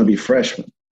 guys going to be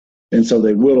freshmen. And so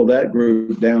they whittle that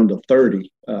group down to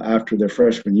 30 after their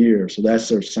freshman year. So that's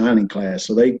their signing class.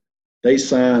 So they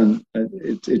sign.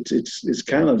 It's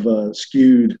kind of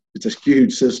skewed. It's a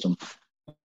skewed system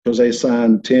because they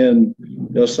sign 10.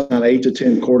 They'll sign 8 to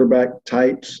 10 quarterback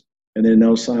types, and then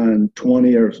they'll sign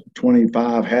 20 or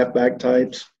 25 halfback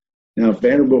types. Now, if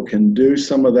Vanderbilt can do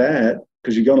some of that,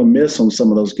 because you're going to miss on some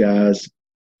of those guys,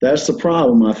 that's the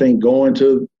problem. I think going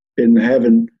to and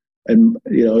having. And,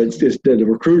 it's the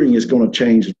recruiting is going to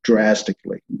change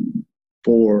drastically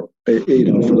for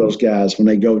those guys when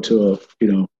they go to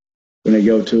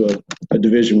a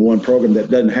Division I program that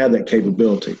doesn't have that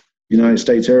capability. United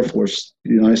States Air Force,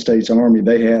 United States Army,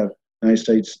 they have United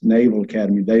States Naval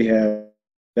Academy.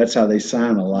 That's how they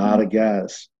sign a lot of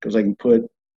guys because they can put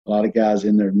a lot of guys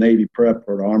in their Navy prep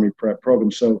or the Army prep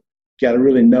program. So you got to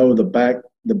really know the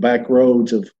back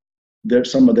roads of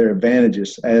some of their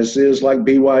advantages, as is like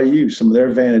BYU, some of their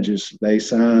advantages. They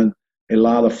sign a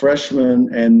lot of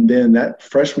freshmen, and then that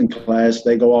freshman class,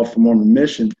 they go off from on a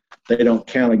mission. They don't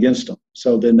count against them.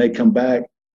 So then they come back,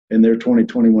 and they're 20,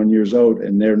 21 years old,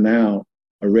 and they're now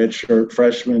a redshirt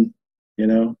freshman,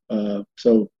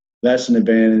 So that's an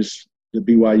advantage the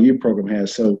BYU program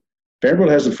has. So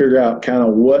Vanderbilt has to figure out kind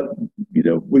of what,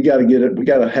 we got to get it. We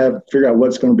got to figure out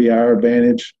what's going to be our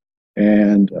advantage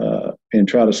and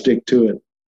try to stick to it.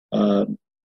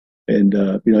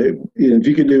 If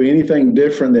you could do anything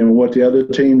different than what the other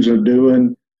teams are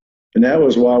doing, and that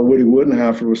was why Woody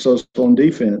Woodenhofer was so on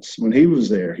defense when he was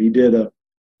there. He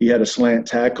had a slant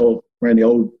tackle, ran the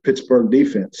old Pittsburgh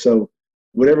defense. So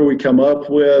whatever we come up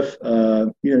with,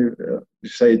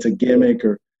 say it's a gimmick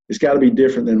or it's got to be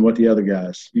different than what the other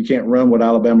guys. You can't run what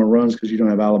Alabama runs because you don't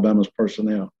have Alabama's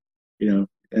personnel,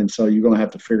 and so you're going to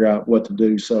have to figure out what to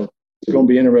do. So it's going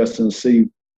to be interesting to see,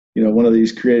 one of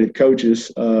these creative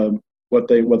coaches, what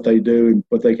they do and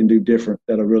what they can do different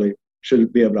that'll really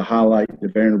should be able to highlight the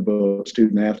Vanderbilt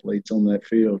student athletes on that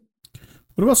field.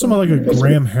 What about somebody like a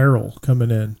Graham Harrell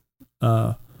coming in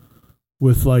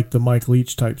with like the Mike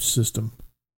Leach type system?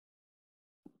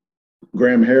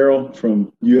 Graham Harrell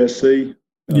from USC.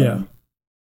 Yeah,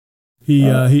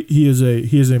 he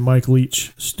is a Mike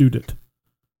Leach student.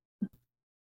 What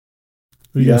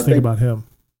do you guys think about him?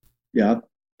 Yeah,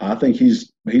 I think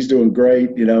he's doing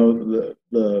great.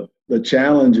 The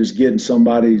challenge is getting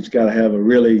somebody who's got to have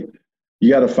you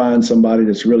got to find somebody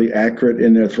that's really accurate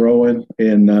in their throwing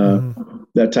and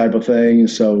that type of thing.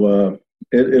 So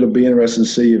it'll be interesting to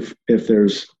see if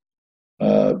there's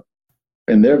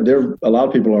and there a lot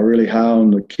of people are really high on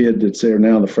the kid that's there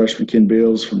now, the freshman Ken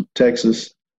Bills from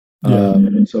Texas.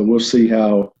 So we'll see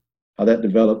how that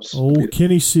develops.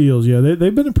 Kenny Seals, yeah,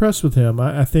 they've been impressed with him.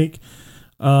 I think.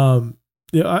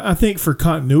 I think for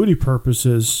continuity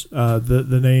purposes,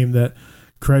 the name that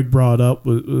Craig brought up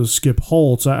was Skip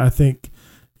Holtz. I think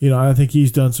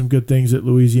he's done some good things at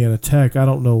Louisiana Tech. I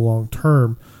don't know long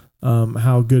term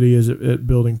how good he is at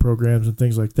building programs and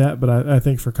things like that, but I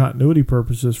think for continuity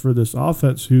purposes for this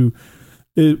offense,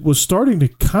 it was starting to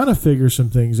kind of figure some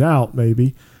things out.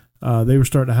 Maybe they were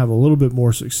starting to have a little bit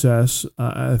more success.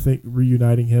 I think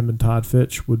reuniting him and Todd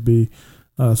Fitch would be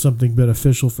something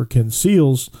beneficial for Ken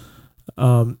Seals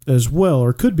as well,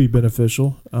 or could be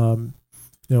beneficial,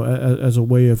 as a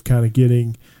way of kind of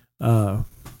getting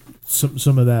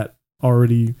some of that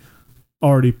already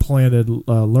planted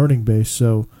learning base.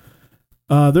 So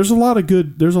there's a lot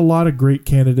of great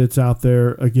candidates out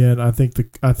there. Again, I think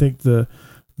the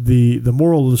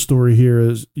moral of the story here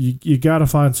is you got to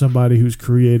find somebody who's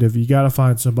creative. You got to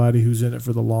find somebody who's in it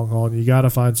for the long haul. And you got to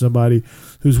find somebody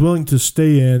who's willing to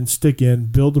stick in,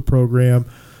 build the program,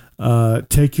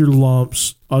 take your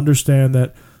lumps, understand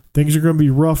that things are going to be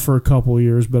rough for a couple of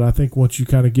years. But I think once you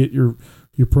kind of get your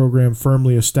program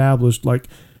firmly established, like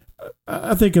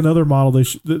I think another model,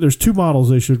 there's two models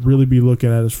they should really be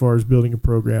looking at as far as building a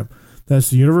program. That's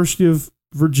the University of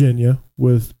Virginia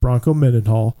with Bronco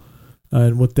Mendenhall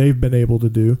and what they've been able to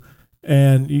do.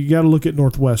 And you got to look at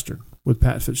Northwestern with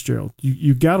Pat Fitzgerald.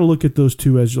 You got to look at those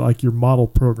two as like your model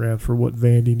programs for what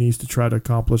Vandy needs to try to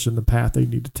accomplish in the path they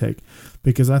need to take.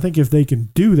 Because I think if they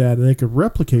can do that and they can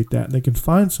replicate that and they can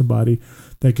find somebody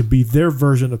that could be their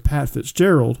version of Pat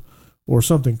Fitzgerald or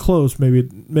something close, maybe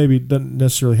it doesn't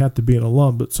necessarily have to be an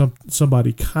alum, but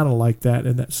somebody kind of like that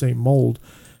in that same mold,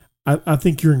 I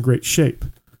think you're in great shape.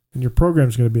 And your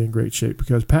program's going to be in great shape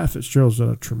because Pat Fitzgerald's done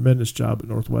a tremendous job at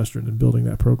Northwestern in building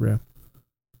that program.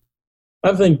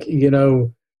 I think,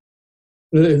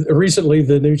 recently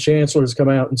the new chancellor has come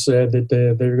out and said that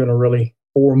they're going to really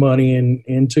pour money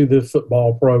into the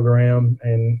football program.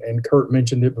 And Kurt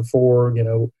mentioned it before. You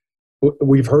know,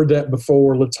 we've heard that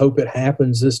before. Let's hope it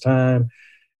happens this time.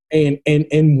 And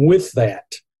with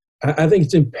that, I think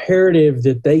it's imperative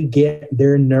that they get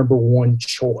their number one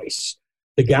choice.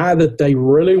 The guy that they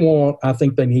really want, I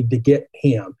think they need to get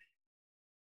him.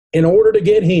 In order to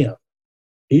get him,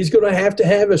 he's going to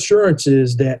have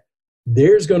assurances that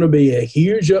there's going to be a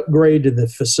huge upgrade to the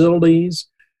facilities.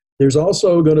 There's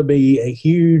also going to be a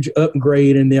huge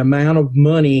upgrade in the amount of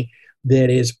money that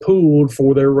is pooled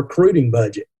for their recruiting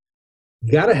budget.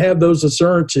 You got to have those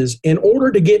assurances in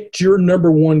order to get your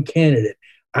number one candidate.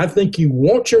 I think you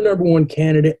want your number one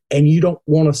candidate, and you don't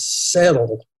want to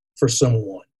settle for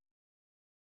someone.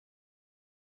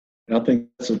 I think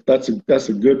that's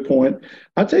a good point.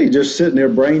 I tell you, just sitting there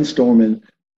brainstorming,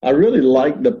 I really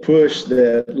like the push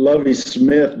that Lovie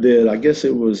Smith did. I guess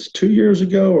it was 2 years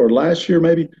ago or last year,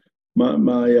 maybe.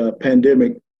 My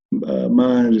pandemic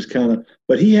mind is kind of,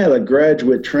 but he had a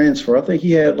graduate transfer. I think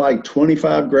he had like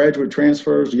 25 graduate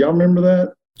transfers. Do y'all remember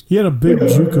that? He had a big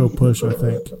JUCO push, I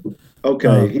think.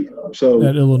 Okay, so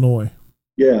at Illinois.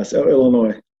 Yes,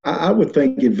 Illinois. I would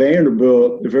think at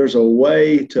Vanderbilt, if there's a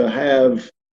way to have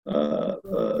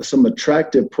some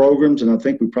attractive programs, and I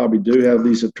think we probably do have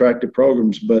these attractive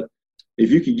programs, but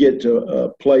if you could get to a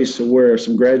place where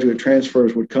some graduate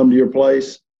transfers would come to your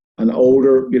place, an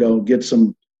older, get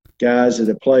some guys that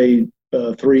have played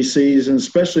 3 seasons,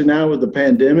 especially now with the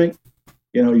pandemic,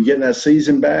 you're getting that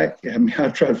season back. I mean, I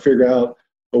try to figure out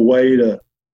a way to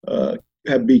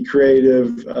be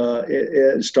creative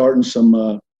at starting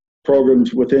some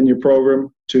programs within your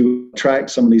program to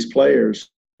attract some of these players,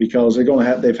 because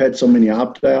they've had so many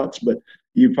opt-outs, but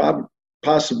you got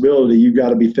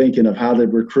to be thinking of how to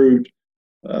recruit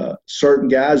certain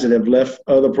guys that have left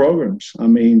other programs. I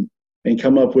mean, and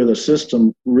come up with a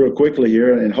system real quickly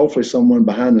here, and hopefully someone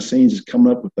behind the scenes is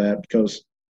coming up with that, because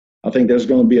I think there's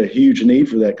going to be a huge need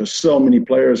for that, because so many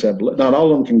players not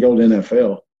all of them can go to the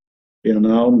NFL.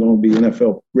 Not all of them going to be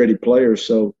NFL-ready players,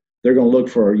 so they're going to look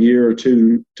for a year or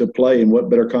two to play, and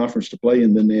what better conference to play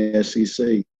in than the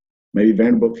SEC. Maybe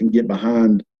Vanderbilt can get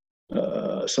behind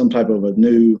some type of a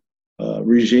new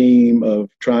regime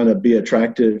of trying to be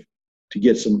attractive to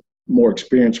get some more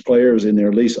experienced players in there,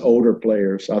 at least older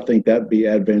players. I think that'd be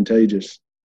advantageous.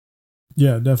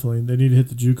 Yeah, definitely. They need to hit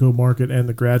the JUCO market and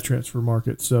the grad transfer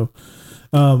market. So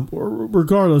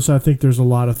regardless, I think there's a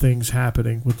lot of things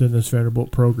happening within this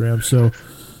Vanderbilt program. So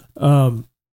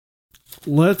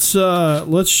let's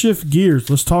shift gears.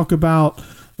 Let's talk about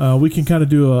we can kind of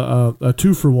do a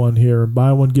 2-for-1 here,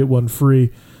 buy one, get one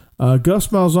free. Gus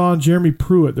Malzahn, Jeremy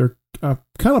Pruitt, they're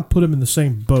kind of put him in the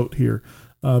same boat here.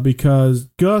 Because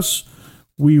Gus,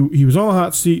 he was on the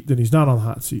hot seat, then he's not on the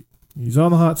hot seat. He's on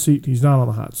the hot seat, he's not on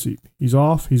the hot seat. He's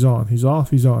off, he's on. He's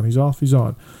off, he's on. He's off, he's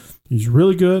on. He's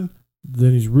really good,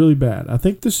 then he's really bad. I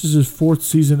think this is his 4th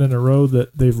season in a row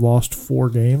that they've lost 4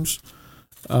 games.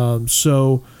 And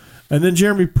then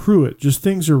Jeremy Pruitt, just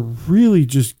things are really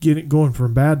just going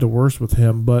from bad to worse with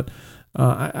him. But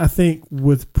I think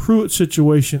with Pruitt's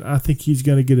situation, I think he's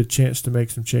going to get a chance to make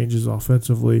some changes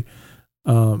offensively.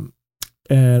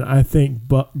 And I think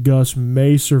Gus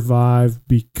may survive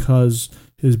because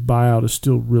his buyout is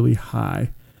still really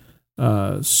high.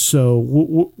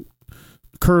 So,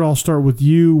 Kurt, I'll start with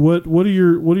you. What are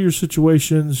your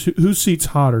situations? Who seats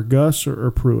hotter, Gus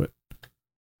or Pruitt?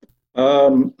 I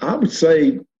would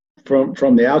say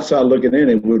from the outside looking in,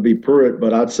 it would be Pruitt,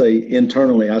 but I'd say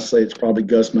internally, it's probably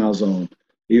Gus Malzahn.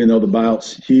 Even though the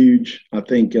buyout's huge, I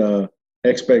think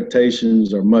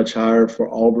expectations are much higher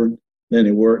for Auburn than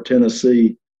they were at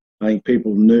Tennessee. I think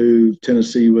people knew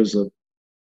Tennessee was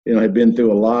had been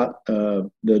through a lot. The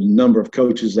number of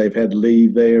coaches they've had to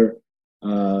leave there,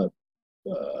 but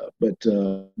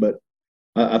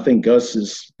I think Gus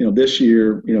is this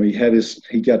year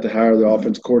he got to hire the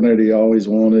offense coordinator he always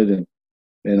wanted,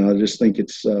 and I just think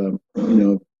it's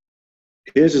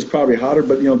his is probably hotter.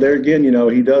 But there again,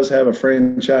 he does have a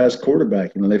franchise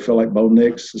quarterback. They feel like Bo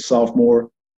Nix, the sophomore.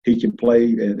 He can play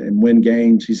and win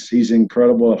games. He's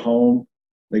incredible at home.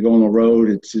 They go on the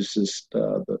road. It's just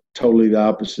totally the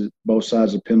opposite, both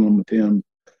sides of the pendulum with him.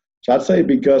 So I'd say it'd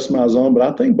be Gus Malzahn, but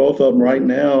I think both of them right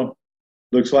now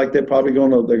looks like they're probably going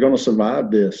to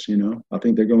survive this. I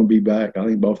think they're going to be back. I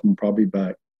think both of them probably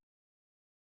back.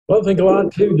 Well, I think a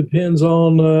lot too depends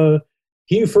on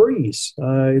Hugh Freeze.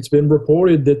 It's been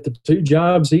reported that the 2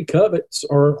 jobs he covets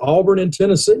are Auburn and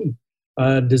Tennessee.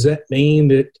 Does that mean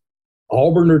that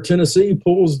Auburn or Tennessee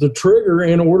pulls the trigger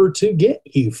in order to get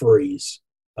Hugh Freeze?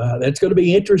 That's going to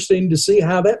be interesting to see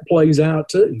how that plays out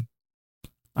too.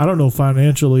 I don't know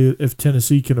financially if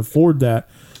Tennessee can afford that.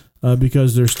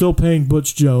 because they're still paying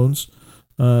Butch Jones.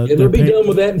 They'll be done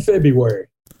with that in February.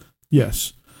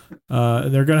 Yes,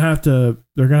 and they're gonna have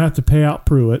to pay out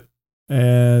Pruitt,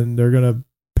 and they're gonna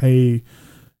pay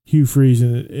Hugh Freeze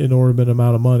an inordinate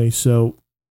amount of money. So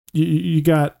you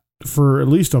got, for at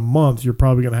least a month, you're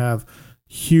probably gonna have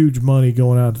huge money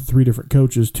going out to 3 different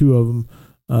coaches, 2 of them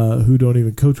who don't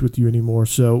even coach with you anymore.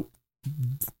 So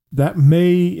that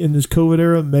may, in this COVID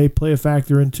era, may play a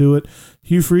factor into it.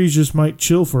 Hugh Freeze just might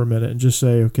chill for a minute and just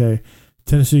say, okay,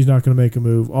 Tennessee's not going to make a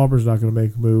move. Auburn's not going to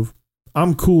make a move.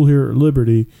 I'm cool here at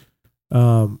Liberty.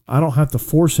 I don't have to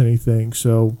force anything,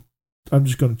 so I'm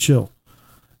just going to chill.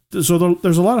 So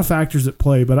there's a lot of factors at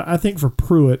play, but I think for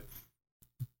Pruitt,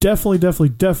 definitely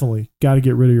got to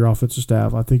get rid of your offensive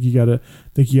staff. I think you got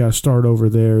to start over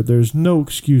there. There's no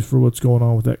excuse for what's going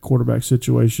on with that quarterback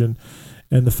situation,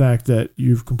 and the fact that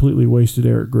you've completely wasted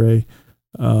Eric Gray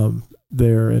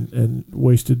there and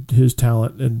wasted his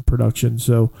talent and production.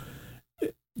 So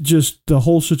just the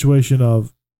whole situation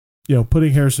of,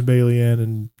 putting Harrison Bailey in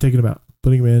and taking him out,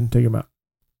 putting him in, taking him out,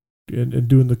 and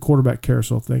doing the quarterback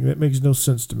carousel thing, that makes no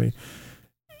sense to me.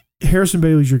 Harrison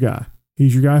Bailey's your guy.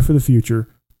 He's your guy for the future.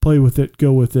 Play with it,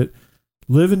 go with it,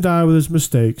 live and die with his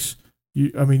mistakes.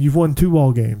 You've won 2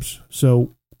 ball games.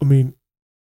 So,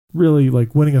 really,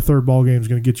 winning a 3rd ball game is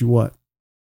going to get you what?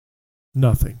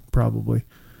 Nothing, probably.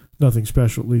 Nothing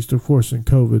special, at least. Of course, in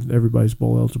COVID, everybody's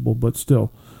bowl eligible, but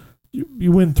still.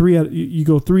 You win 3 out. You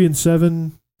go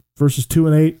 3-7 versus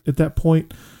 2-8 at that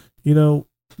point.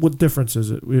 What difference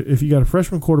is it? If you got a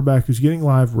freshman quarterback who's getting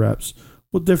live reps,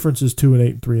 what difference is 2-8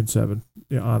 and 3-7?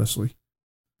 Honestly.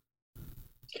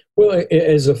 Well,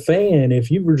 as a fan, if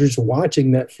you were just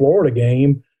watching that Florida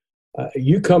game,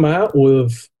 you come out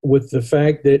with the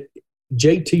fact that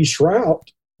J.T. Shrout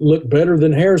looked better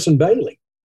than Harrison Bailey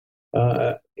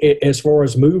as far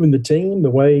as moving the team, the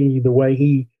way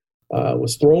he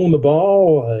was throwing the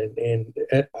ball, and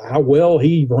how well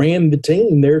he ran the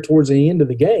team there towards the end of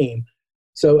the game.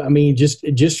 So,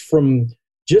 just from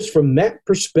that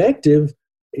perspective,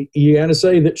 you got to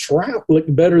say that Shrout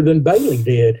looked better than Bailey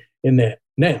did in that.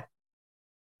 Now,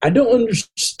 I don't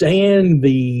understand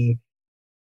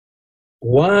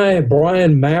why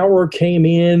Brian Maurer came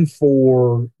in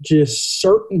for just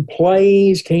certain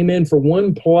plays, came in for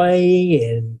one play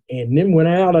and then went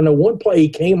out. I know one play he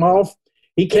came out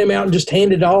and just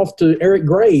handed off to Eric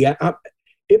Gray.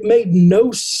 It made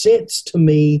no sense to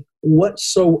me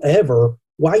whatsoever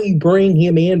why you bring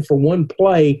him in for one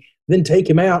play, then take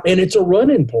him out, and it's a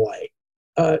running play.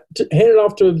 To hand it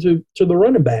off to the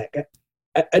running back.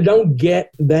 I don't get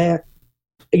that.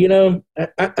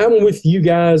 I'm with you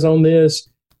guys on this.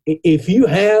 If you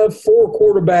have 4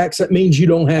 quarterbacks, that means you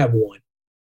don't have one.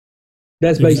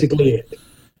 That's basically it.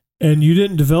 And you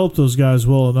didn't develop those guys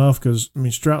well enough because,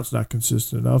 Strout's not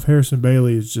consistent enough. Harrison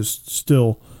Bailey is just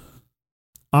still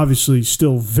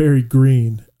very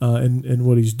green in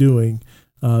what he's doing.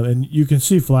 And you can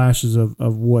see flashes of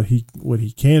what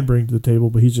he can bring to the table,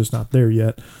 but he's just not there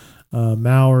yet.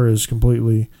 Maurer is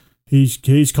completely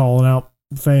he's calling out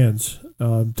fans,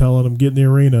 telling them get in the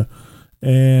arena,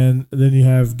 and then you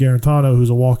have Garantano, who's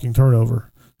a walking turnover.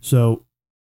 So,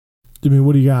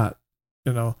 what do you got?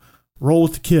 Roll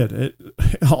with the kid.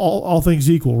 All things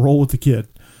equal, roll with the kid.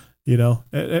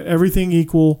 Everything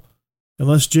equal,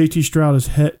 unless JT Shrout is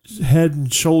head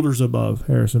and shoulders above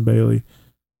Harrison Bailey.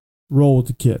 Roll with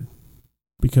the kid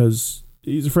because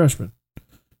he's a freshman.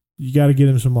 You got to get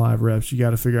him some live reps. You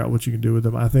got to figure out what you can do with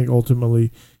him. I think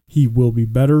ultimately he will be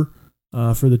better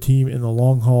for the team in the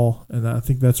long haul, and I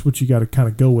think that's what you got to kind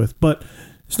of go with. But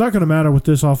it's not going to matter with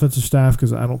this offensive staff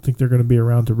because I don't think they're going to be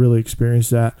around to really experience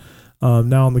that.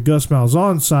 Now, on the Gus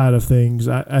Malzahn side of things,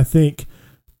 I think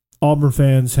Auburn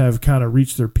fans have kind of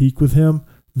reached their peak with him.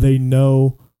 They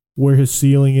know where his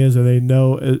ceiling is, and they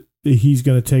know he's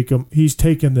going to take them. He's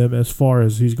taken them as far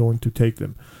as he's going to take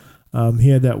them. He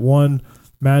had that one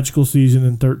magical season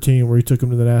in 2013 where he took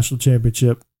them to the national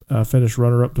championship, finished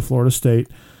runner-up to Florida State.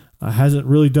 Hasn't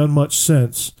really done much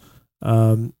since.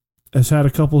 Has had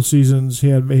a couple of seasons.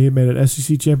 He made an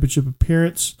SEC championship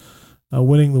appearance,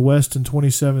 winning the West in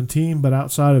 2017. But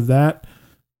outside of that,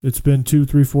 it's been 2,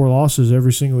 3, 4 losses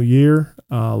every single year.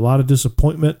 A lot of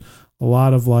disappointment. A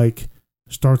lot of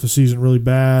start the season really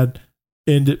bad,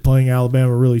 end it playing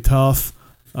Alabama really tough.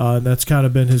 And that's kind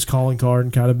of been his calling card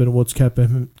and kind of been what's kept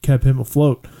him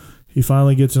afloat. He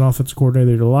finally gets an offensive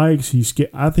coordinator he likes.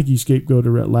 I think he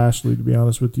scapegoated Rhett Lashley, to be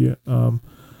honest with you,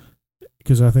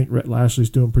 because I think Rhett Lashley's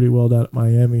doing pretty well down at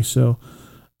Miami. So,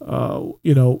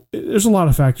 there's a lot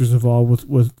of factors involved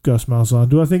with Gus Malzahn.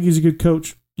 Do I think he's a good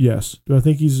coach? Yes. Do I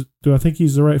think he's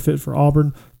the right fit for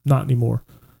Auburn? Not anymore.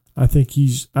 I think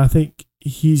he's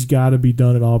got to be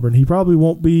done at Auburn. He probably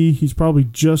won't be. He's probably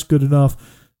just good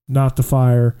enough not to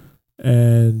fire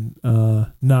and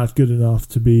not good enough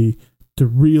to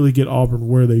really get Auburn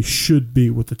where they should be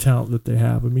with the talent that they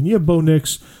have. I mean, you have Bo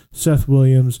Nix, Seth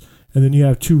Williams, and then you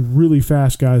have two really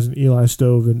fast guys in Eli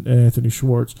Stove and Anthony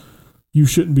Schwartz. You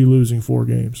shouldn't be losing 4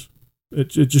 games. It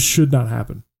just should not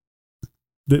happen.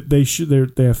 They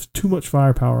have too much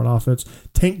firepower on offense.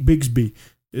 Tank Bigsby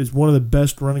is one of the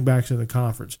best running backs in the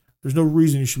conference. There's no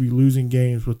reason you should be losing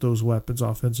games with those weapons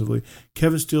offensively.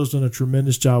 Kevin Steele's done a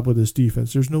tremendous job with his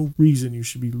defense. There's no reason you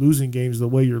should be losing games the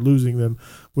way you're losing them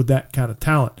with that kind of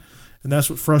talent. And that's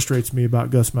what frustrates me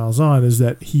about Gus Malzahn, is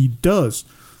that he does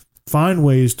find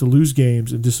ways to lose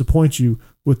games and disappoint you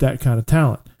with that kind of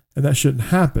talent. And that shouldn't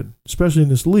happen, especially in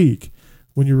this league.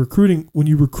 When you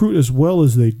recruit as well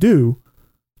as they do,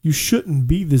 you shouldn't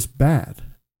be this bad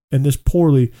and this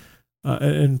poorly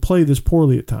and play this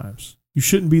poorly at times. You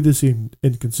shouldn't be this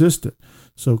inconsistent.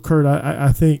 So, Kurt,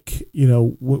 I think,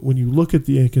 when you look at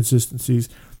the inconsistencies,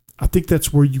 I think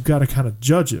that's where you got to kind of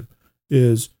judge him.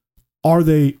 Is, are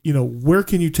they, where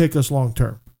can you take us long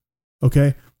term?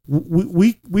 Okay,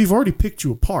 we've already picked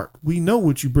you apart. We know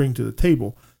what you bring to the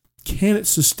table. Can it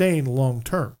sustain long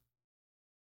term?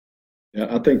 Yeah,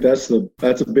 I think that's a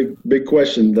big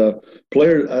question. The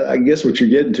player, I guess what you're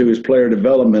getting to is player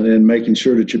development and making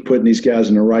sure that you're putting these guys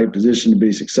in the right position to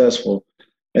be successful.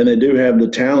 And they do have the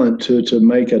talent to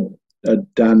make a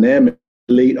dynamic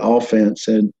elite offense.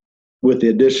 And with the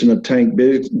addition of Tank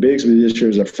Bigsby this year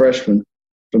as a freshman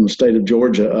from the state of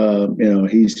Georgia,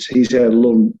 he's had a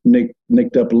little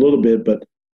nicked up a little bit, but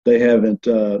they haven't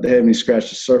scratched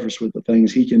the surface with the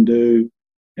things he can do.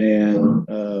 And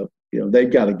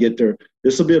they've got to get there.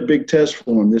 This will be a big test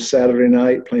for them this Saturday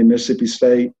night playing Mississippi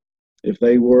State. If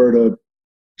they were to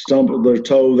stumble their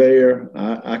toe there,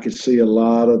 I could see a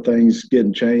lot of things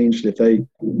getting changed if they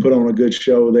put on a good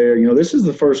show there. This is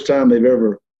the first time they've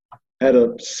ever had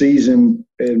a season,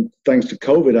 and thanks to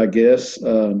COVID, I guess,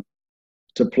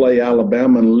 to play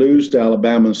Alabama and lose to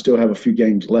Alabama and still have a few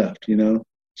games left,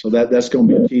 So that's going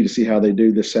to be key to see how they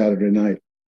do this Saturday night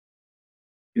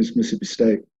against Mississippi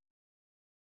State.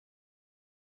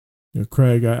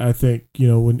 Craig, I think,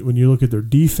 when you look at their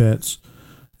defense,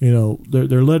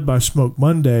 they're led by Smoke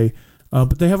Monday,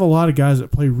 but they have a lot of guys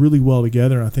that play really well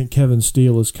together. And I think Kevin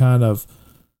Steele has kind of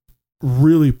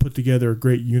really put together a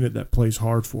great unit that plays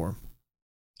hard for him.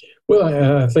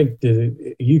 Well, I think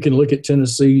you can look at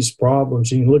Tennessee's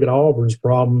problems. You can look at Auburn's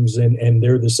problems, and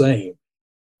they're the same.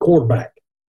 Quarterback.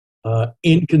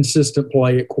 Inconsistent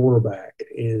play at quarterback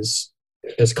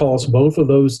has caused both of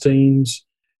those teams.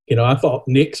 I thought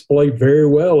Nix played very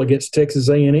well against Texas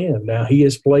A&M. Now, he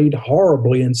has played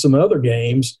horribly in some other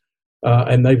games,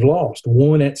 and they've lost.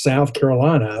 One at South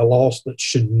Carolina, a loss that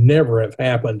should never have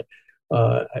happened.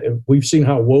 We've seen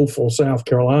how woeful South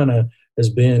Carolina has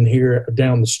been here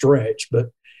down the stretch.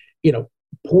 But,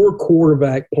 poor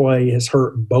quarterback play has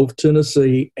hurt both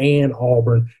Tennessee and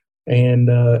Auburn. And,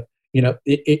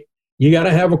 you got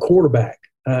to have a quarterback.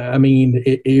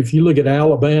 If you look at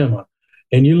Alabama,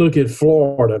 and you look at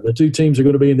Florida, the two teams are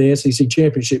going to be in the SEC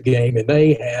championship game, and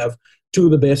they have two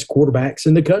of the best quarterbacks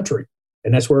in the country.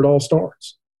 And that's where it all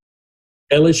starts.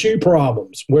 LSU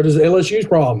problems. Where does LSU's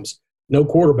problems? No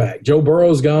quarterback. Joe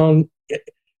Burrow's gone.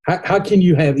 How can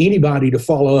you have anybody to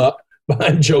follow up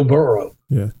behind Joe Burrow?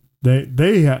 Yeah.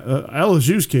 They have,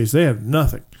 LSU's case, they have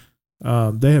nothing.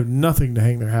 They have nothing to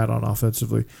hang their hat on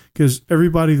offensively because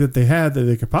everybody that they had that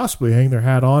they could possibly hang their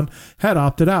hat on had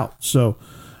opted out. So,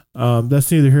 that's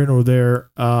neither here nor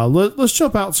there. Let's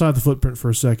jump outside the footprint for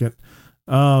a second.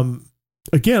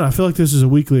 Again, I feel like this is a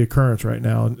weekly occurrence right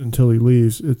now until he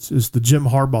leaves. It's the Jim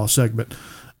Harbaugh segment,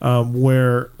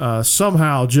 where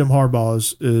somehow Jim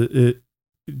Harbaugh it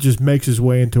just makes his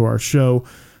way into our show.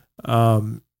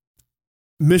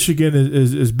 Michigan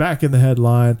is back in the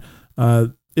headline.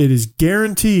 It is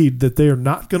guaranteed that they are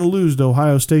not going to lose to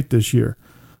Ohio State this year.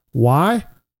 Why?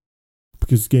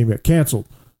 Because the game got canceled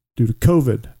due to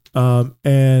COVID.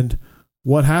 And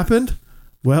what happened?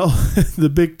 Well, the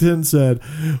Big Ten said,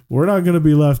 we're not going to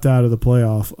be left out of the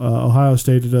playoff. Ohio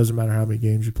State, it doesn't matter how many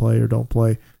games you play or don't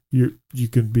play. You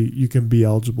can be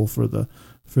eligible for the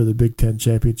Big Ten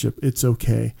championship. It's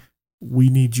okay. We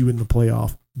need you in the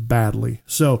playoff badly.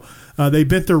 So they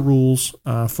bent their rules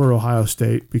for Ohio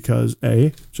State because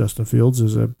A, Justin Fields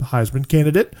is a Heisman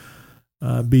candidate.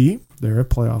 B, they're a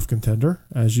playoff contender,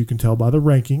 as you can tell by the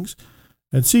rankings.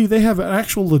 And C, they have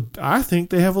I think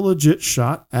they have a legit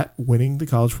shot at winning the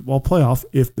college football playoff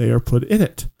if they are put in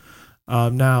it.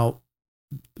 Now,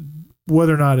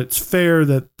 whether or not it's fair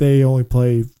that they only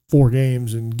play 4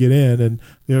 games and get in, and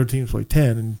the other teams play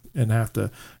 10 and have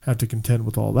to contend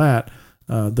with all that.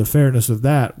 The fairness of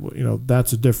that,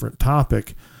 that's a different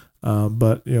topic.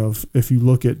 But if you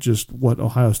look at just what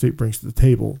Ohio State brings to the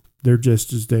table, they're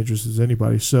just as dangerous as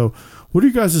anybody. So, what are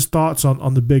you guys' thoughts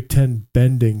on the Big Ten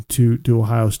bending to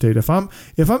Ohio State? If I'm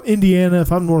Indiana,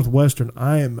 if I'm Northwestern,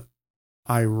 I am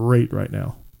irate right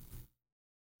now.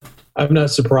 I'm not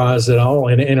surprised at all,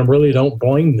 and I really don't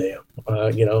blame them.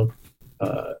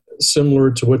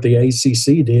 Similar to what the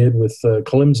ACC did with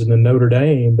Clemson and Notre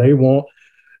Dame, they want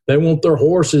their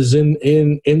horses in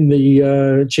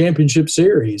the championship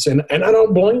series, and I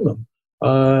don't blame them.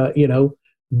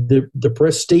 The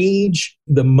prestige,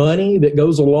 the money that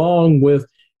goes along with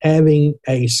having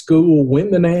a school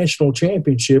win the national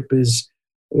championship is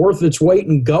worth its weight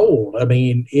in gold. I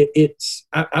mean, it's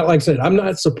like I said, I'm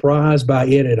not surprised by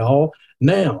it at all.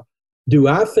 Now, do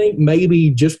I think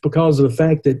maybe just because of the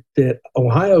fact that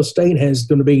Ohio State has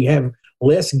going to have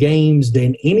less games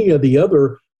than any of the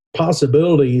other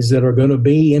possibilities that are going to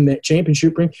be in that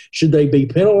championship ring, should they be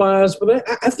penalized for that?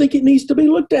 I think it needs to be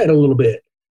looked at a little bit,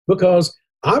 because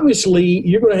obviously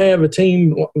you're going to have a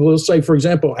team, let's say, for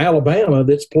example, Alabama,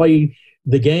 that's played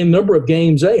the number of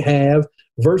games they have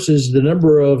versus the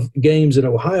number of games that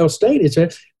Ohio State is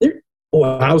at.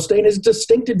 Ohio State has a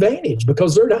distinct advantage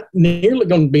because they're not nearly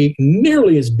going to be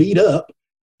nearly as beat up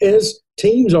as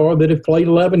teams are that have played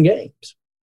 11 games.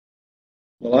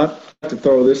 Well, I have to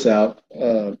throw this out.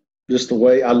 Just the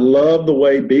way I love the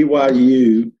way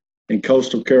BYU and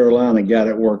Coastal Carolina got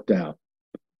it worked out.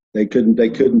 They couldn't.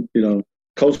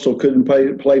 Coastal couldn't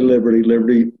play Liberty.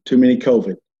 Liberty, too many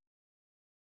COVID.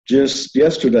 Just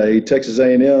yesterday, Texas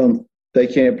A&M, they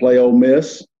can't play Ole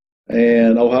Miss,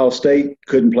 and Ohio State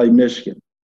couldn't play Michigan.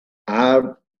 I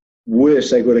wish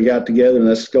they would have got together and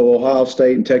let's go Ohio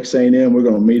State and Texas A&M. We're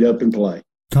going to meet up and play.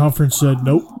 Conference said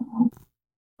nope.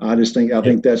 I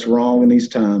think that's wrong in these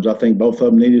times. I think both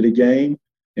of them needed a game,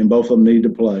 and both of them needed to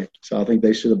play. So I think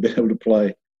they should have been able to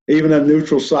play, even a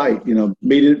neutral site.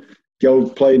 Meet it, go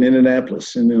play in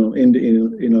Indianapolis, and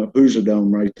in Hoosier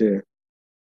Dome right there.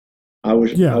 I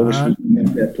wish we had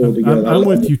that pulled together. I'm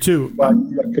with you too. I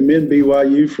commend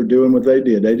BYU for doing what they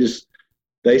did.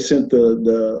 They sent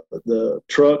the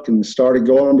truck and started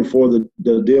going before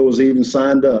the deal was even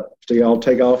signed up. So y'all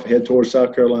take off, head towards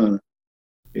South Carolina.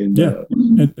 And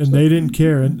they didn't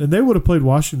care. And they would have played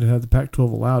Washington had the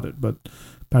Pac-12 allowed it, but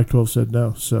Pac-12 said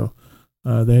no. So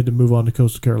they had to move on to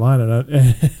Coastal Carolina.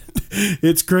 And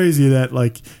it's crazy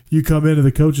that, you come into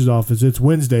the coach's office, it's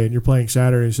Wednesday, and you're playing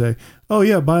Saturday, and you say, oh,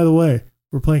 yeah, by the way,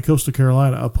 we're playing Coastal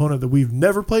Carolina, an opponent that we've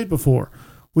never played before.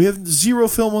 We have zero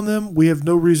film on them. We have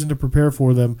no reason to prepare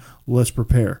for them. Let's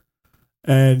prepare.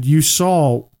 And you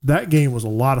saw that game was a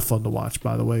lot of fun to watch,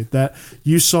 by the way. That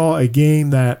you saw a game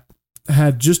that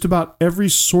had just about every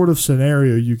sort of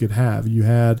scenario you could have. You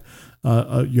had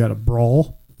a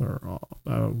brawl or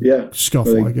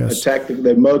scuffle, I guess.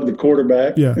 They mugged the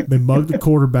quarterback. Yeah, they mugged the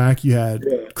quarterback. You had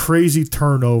crazy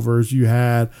turnovers. You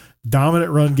had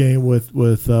dominant run game with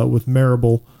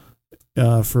Marable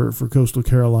for Coastal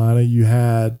Carolina. You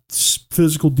had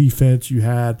physical defense. You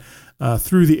had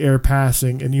through the air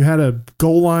passing, and you had a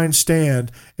goal line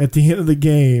stand at the end of the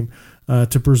game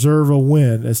to preserve a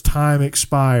win as time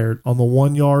expired on the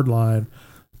 1 yard line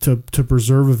to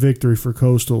preserve a victory for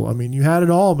Coastal. I mean, you had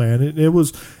it all, man. It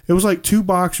was like two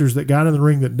boxers that got in the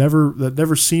ring that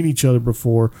never seen each other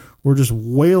before were just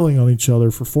wailing on each other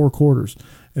for 4 quarters,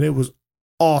 and it was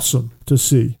awesome to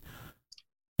see.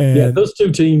 And those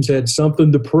two teams had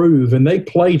something to prove, and they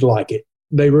played like it.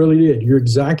 They really did. You're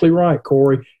exactly right,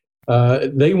 Corey.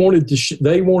 They wanted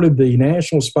the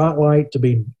national spotlight to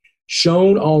be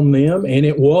shown on them, and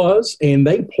it was, and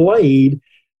they played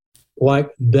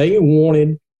like they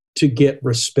wanted to get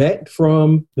respect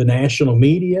from the national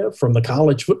media, from the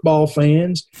college football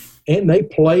fans, and they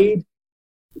played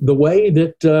the way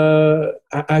that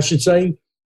I should say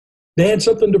they had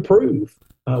something to prove.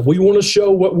 We want to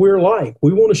show what we're like.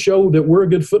 We want to show that we're a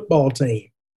good football team.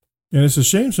 And it's a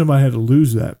shame somebody had to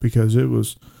lose that because it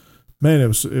was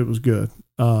good.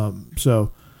 But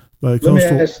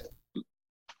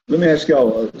let me ask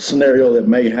y'all a scenario that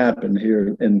may happen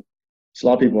here, and a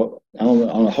lot of people, I don't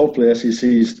know, hopefully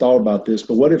SEC's thought about this,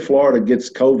 but what if Florida gets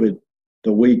COVID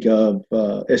the week of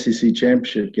SEC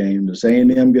championship game? Does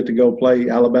A&M get to go play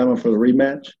Alabama for the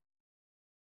rematch?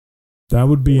 That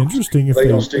would be interesting if they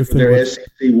don't stick with their SEC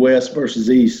West versus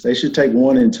East. They should take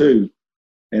 1 and 2.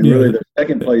 And really, the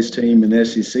second place team in the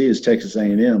SEC is Texas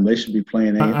A&M. They should be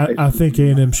playing A&M. I think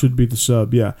A&M should be the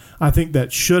sub, yeah. I think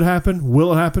that should happen.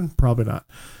 Will it happen? Probably not.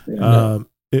 Yeah.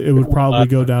 It would probably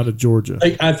go down to Georgia.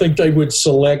 I think they would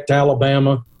select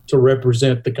Alabama to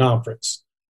represent the conference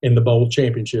in the bowl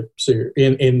championship series,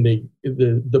 in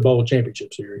the bowl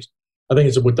championship series. I think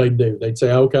it's what they'd do. They'd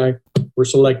say, okay, we're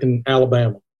selecting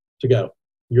Alabama to go.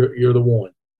 You're the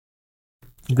one.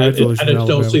 I just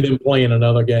don't see them playing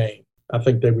another game. I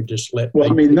think they would just let. Well,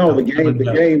 I mean, no, the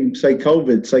game. Say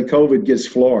COVID gets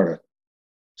Florida.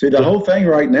 See, the whole thing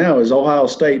right now is Ohio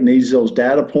State needs those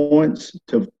data points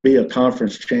to be a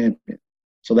conference champion.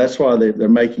 So that's why they're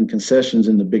making concessions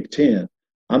in the Big Ten.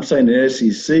 I'm saying the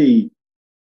SEC,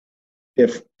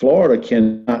 if Florida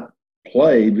cannot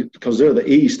play because they're the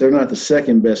East, they're not the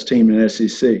second best team in the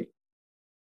SEC.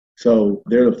 So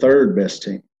they're the third best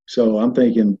team. So I'm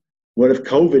thinking, what if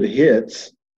COVID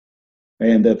hits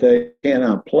and that they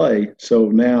cannot play? So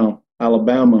now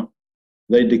Alabama,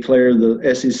 they declare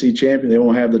the SEC champion. They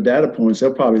won't have the data points.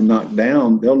 They'll probably knock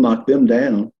them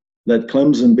down. Let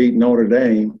Clemson beat Notre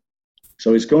Dame.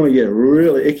 So it's going to get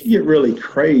really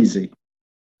crazy.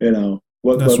 You know,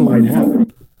 what might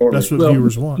happen. That's what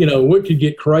viewers want. You know, what could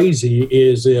get crazy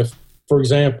is if, for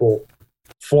example,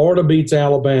 Florida beats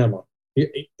Alabama.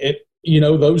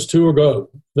 Those two are go.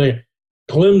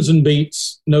 Clemson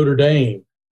beats Notre Dame.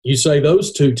 You say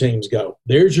those two teams go.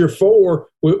 There's your four.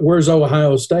 Where's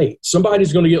Ohio State?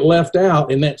 Somebody's going to get left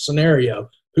out in that scenario.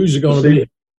 Who's it going to be?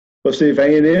 But see, if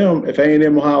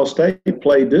A&M Ohio State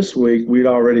played this week, we'd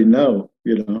already know.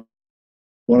 You know,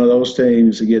 one of those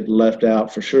teams to get left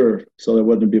out for sure. So there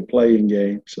wouldn't be a playing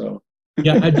game. So.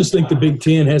 Yeah, I just think the Big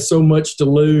Ten has so much to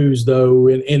lose, though,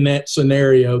 in that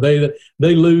scenario. They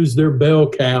lose their bell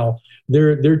cow,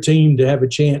 their team to have a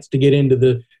chance to get into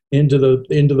the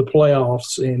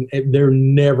playoffs, and they're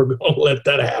never going to let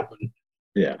that happen.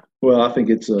 Yeah, well, I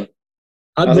think I'd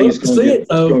love to see it,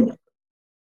 though.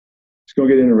 It's going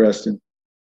to get interesting.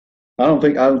 I don't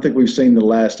think we've seen the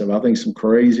last of it. I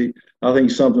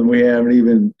think something we haven't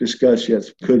even discussed yet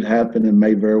could happen and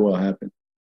may very well happen.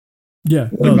 Yeah.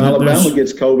 If Alabama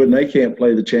gets COVID and they can't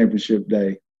play the championship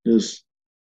day, does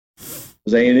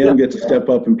A&M get to step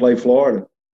up and play Florida?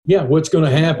 Yeah, what's going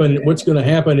to happen? What's going to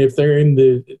happen if they're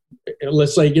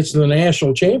let's say, gets to the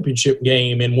national championship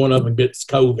game and one of them gets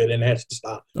COVID and has to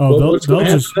stop? Oh, what's going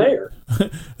to happen there?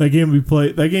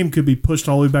 That game could be pushed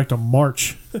all the way back to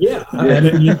March. Yeah,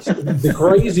 the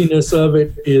craziness of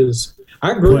it is.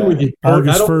 I agree with you.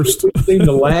 August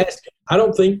 1st. I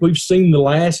don't think we've seen the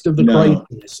last of the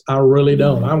craziness. I really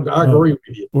don't. I agree with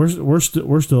you. We're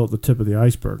still at the tip of the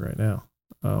iceberg right now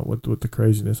with the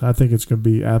craziness. I think it's going to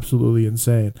be absolutely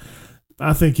insane.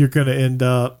 I think you're going to end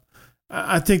up.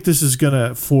 I think this is going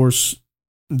to force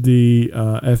the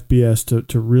FBS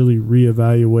to really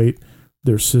reevaluate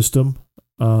their system,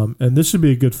 and this would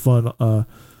be a good fun,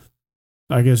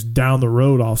 I guess, down the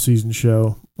road off-season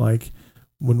show, like.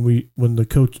 When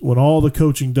all the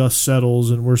coaching dust settles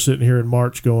and we're sitting here in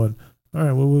March going, all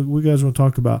right, what you guys want to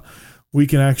talk about? We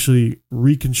can actually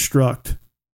reconstruct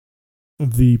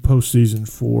the postseason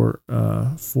for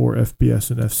FBS for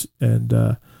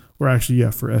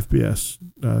FBS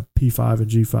P5 and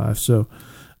G5. So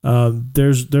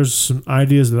there's some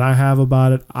ideas that I have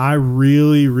about it. I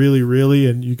really, really, really,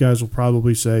 and you guys will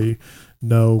probably say,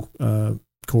 no,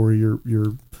 Corey,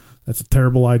 you're that's a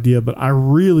terrible idea, but I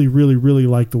really, really, really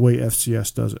like the way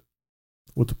FCS does it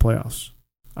with the playoffs.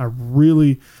 I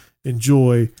really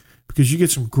enjoy because you get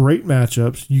some great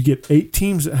matchups. You get 8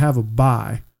 teams that have a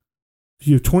bye.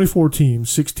 You have 24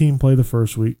 teams, 16 play the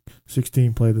first week,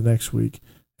 16 play the next week,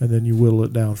 and then you whittle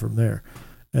it down from there.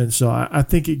 And so I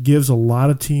think it gives a lot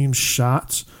of teams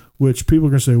shots, which people are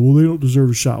going to say, well, they don't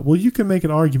deserve a shot. Well, you can make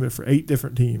an argument for 8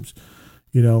 different teams.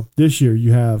 You know, this year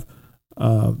you have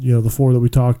the 4 that we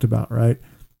talked about, right?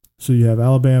 So you have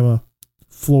Alabama,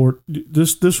 Florida.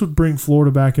 This would bring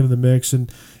Florida back into the mix,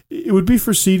 and it would be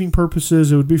for seeding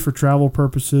purposes. It would be for travel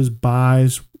purposes.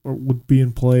 Buys would be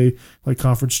in play, like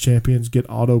conference champions get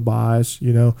auto buys.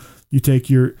 You know, you take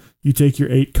your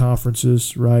 8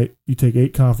 conferences, right? You take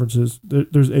 8 conferences.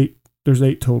 There's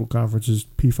 8 total conferences,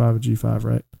 P5 and G5,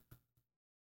 right?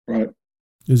 Right.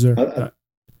 Is there?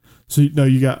 So no,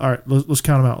 you got. All right. Let's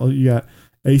count them out. You got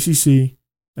ACC,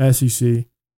 SEC,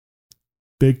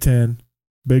 Big 10,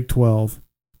 Big 12,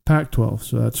 Pac-12.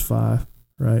 So that's 5,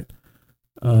 right?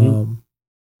 And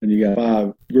you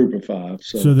got group of 5.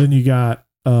 So then you got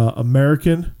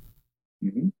American,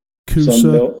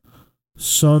 CUSA,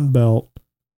 Sun Belt,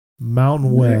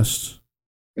 Mountain West,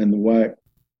 and the WAC.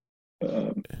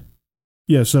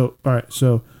 Yeah. So all right.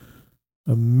 So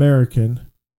American.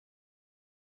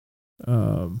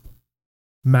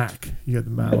 MAC. You got the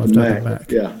MAC. Left out the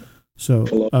MAC. Yeah.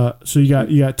 So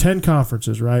you got 10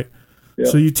 conferences, right? Yep.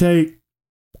 So you take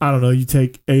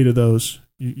 8 of those.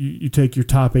 You take your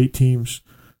top 8 teams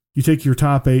you take your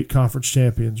top 8 conference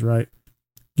champions, right?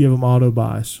 Give them auto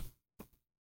buys.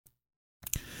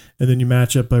 And then you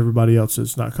match up everybody else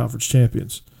that's not conference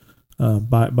champions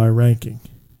by ranking,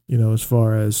 as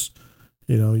far as,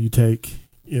 you take,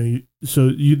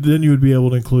 then you would be able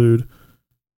to include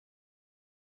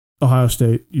Ohio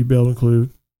State, you'd be able to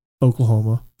include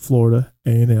Oklahoma, Florida,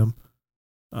 A&M.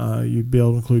 You'd be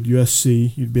able to include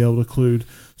USC. You'd be able to include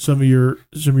some of your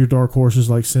dark horses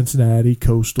like Cincinnati,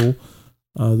 Coastal.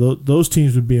 Those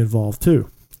teams would be involved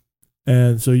too,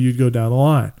 and so you'd go down the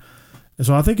line. And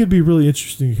so I think it'd be really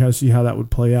interesting to kind of see how that would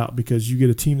play out, because you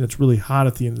get a team that's really hot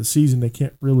at the end of the season. They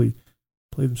can't really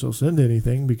play themselves into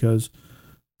anything because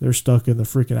they're stuck in the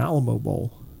freaking Alamo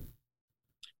Bowl.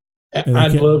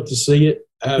 I'd love to see it.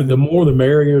 The more the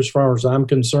merrier, as far as I'm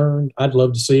concerned. I'd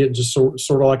love to see it just sort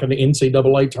of like an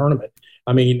NCAA tournament.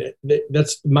 I mean,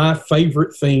 that's my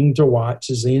favorite thing to watch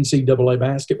is the NCAA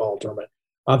basketball tournament.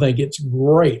 I think it's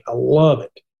great. I love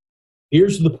it.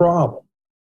 Here's the problem.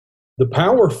 The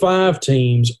Power 5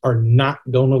 teams are not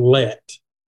going to let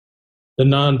the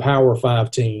non-Power 5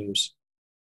 teams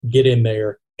get in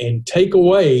there and take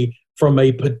away from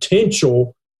a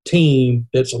potential team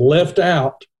that's left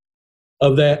out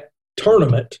of that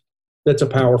tournament that's a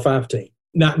Power 5 team.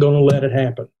 Not going to let it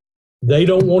happen. They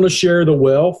don't want to share the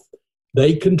wealth.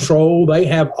 They control. They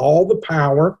have all the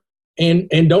power. And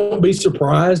don't be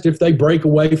surprised if they break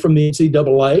away from the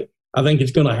NCAA. I think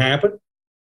it's going to happen.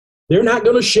 They're not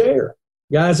going to share.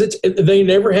 Guys, they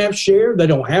never have shared. They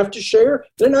don't have to share.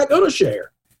 They're not going to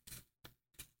share.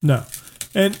 No.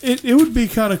 And it would be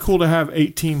kind of cool to have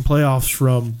 18 playoffs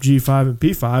from G5 and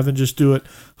P5 and just do it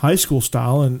high school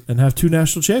style and have 2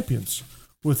 national champions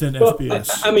within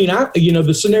FBS. I mean,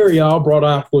 the scenario I brought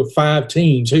up with 5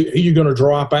 teams, who you're going to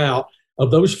drop out. Of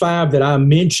those 5 that I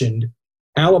mentioned,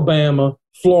 Alabama,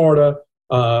 Florida,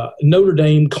 Notre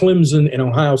Dame, Clemson, and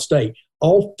Ohio State,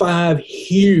 all 5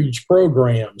 huge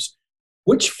programs.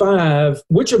 Which of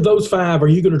those 5 are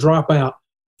you going to drop out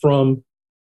from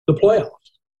the playoffs?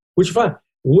 Which 5?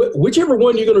 Whichever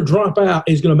one you're going to drop out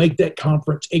is going to make that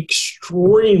conference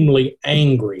extremely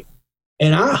angry.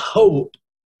 And I hope,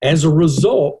 as a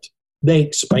result, they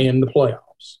expand the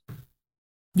playoffs.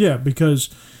 Yeah, because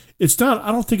it's not.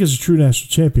 I don't think it's a true national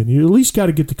champion. You at least got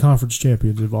to get the conference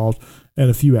champions involved and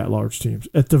a few at-large teams.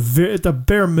 At the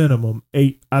bare minimum,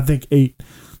 8. I think 8.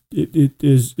 It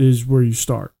is where you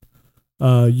start.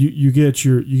 You get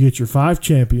your 5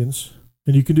 champions,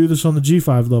 and you can do this on the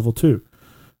G5 level too.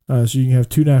 So you can have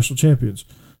 2 national champions.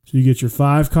 So you get your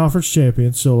 5 conference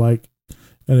champions. So like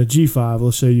in a G5,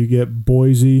 let's say you get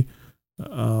Boise.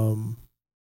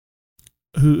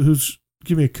 Who's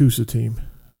give me a Coosa team?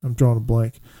 I'm drawing a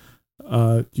blank.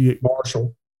 You get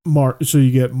Marshall. So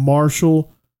you get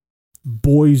Marshall,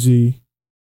 Boise,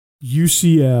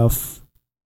 UCF,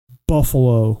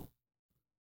 Buffalo.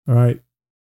 All right.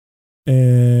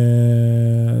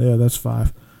 And yeah, that's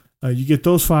 5. You get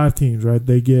those 5 teams, right?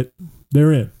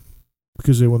 They're in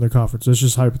because they won their conference. That's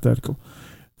just hypothetical.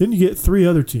 Then you get 3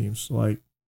 other teams like,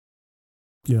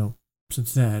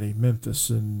 Cincinnati, Memphis,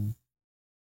 and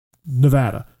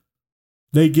Nevada.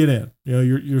 They get in.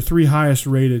 Your 3 highest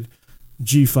rated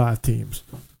G5 teams.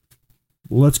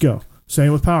 Let's go.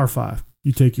 Same with Power 5.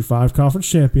 You take your 5 conference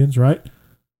champions, right?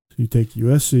 So you take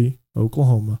USC,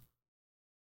 Oklahoma,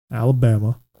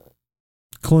 Alabama,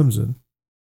 Clemson,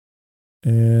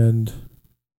 and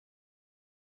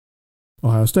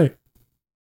Ohio State.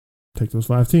 Take those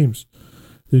 5 teams.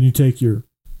 Then you take your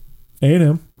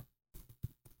A&M,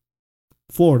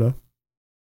 Florida,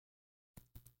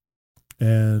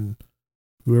 and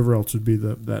whoever else would be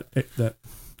that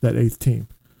 8th team.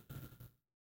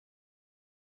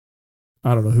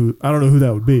 I don't know who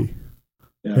that would be.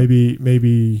 Yeah. Maybe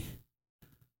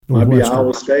might be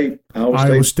Iowa State.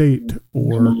 Iowa State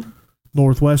or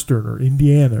Northwestern or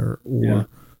Indiana or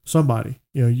somebody.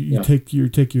 You take your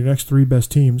next 3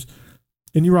 best teams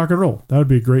and you rock and roll. That would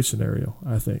be a great scenario,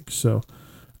 I think. So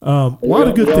a lot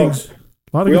of good things.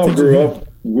 We all grew up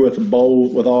with a bowl,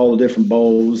 with all the different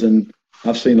bowls, and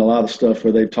I've seen a lot of stuff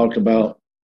where they've talked about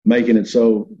making it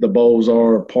so the bowls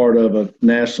are part of a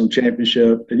national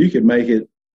championship, and you could make it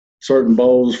certain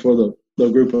bowls for the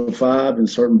group of 5 and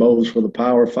certain bowls for the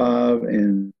Power 5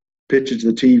 and pitch it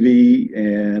to the TV.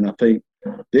 And I think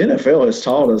the NFL has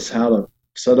taught us how to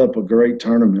set up a great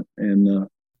tournament, and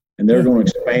they're going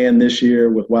to expand this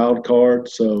year with wild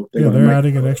cards. So they're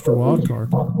adding an extra wild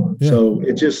card. Yeah. So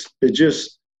it just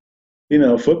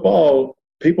football,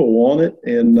 people want it,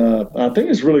 and I think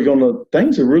things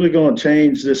are really going to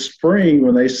change this spring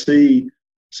when they see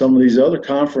some of these other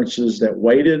conferences that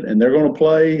waited and they're going to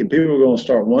play, and people are going to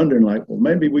start wondering, like, well,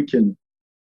 maybe we can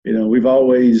we've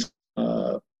always,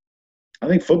 I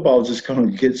think football is just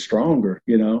going to get stronger,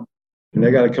 and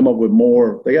they got to come up with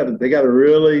more. They got to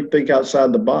really think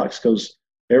outside the box, because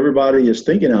everybody is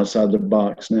thinking outside the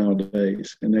box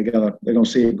nowadays, and they're going to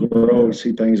see it grow,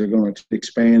 see things are going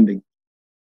to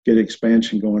get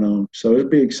expansion going on. So it'd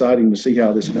be exciting to see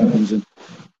how this happens, and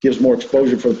gives more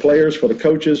exposure for the players, for the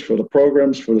coaches, for the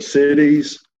programs, for the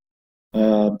cities.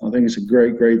 I think it's a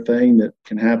great, great thing that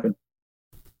can happen.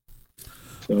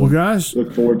 So, well, guys,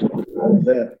 look forward to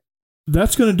that.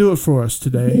 That's going to do it for us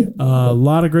today. A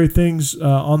lot of great things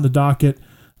on the docket.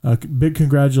 Big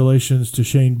congratulations to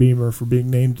Shane Beamer for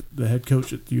being named the head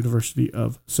coach at the University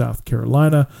of South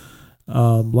Carolina.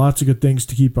 Lots of good things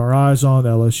to keep our eyes on.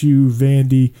 LSU,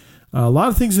 Vandy, a lot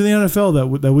of things in the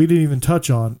NFL that we didn't even touch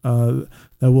on,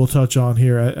 that we'll touch on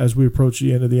here as we approach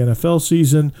the end of the NFL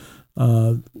season.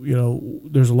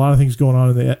 There's a lot of things going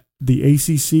on in the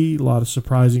ACC, a lot of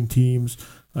surprising teams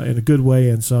in a good way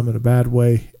and some in a bad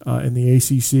way in the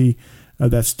ACC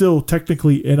that's still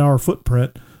technically in our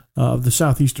footprint of the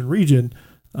southeastern region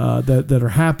that are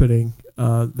happening.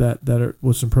 That are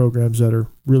with some programs that are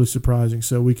really surprising.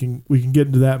 So we can get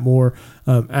into that more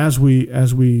as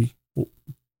we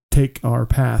take our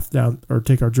path down, or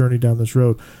take our journey down this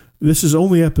road. This is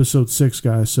only episode 6,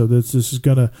 guys. So this is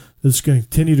gonna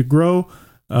continue to grow.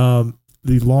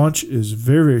 The launch is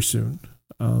very, very soon.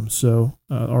 So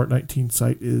Art 19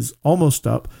 site is almost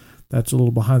up. That's a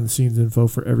little behind the scenes info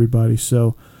for everybody.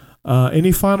 So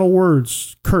any final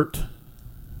words, Kurt?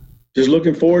 Just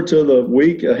looking forward to the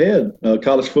week ahead.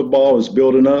 College football is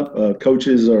building up.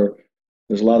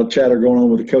 There's a lot of chatter going on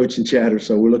with the coaching chatter,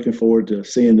 so we're looking forward to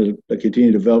seeing the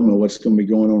continued development of what's going to be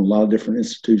going on in a lot of different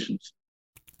institutions.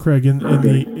 Craig, in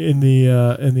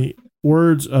the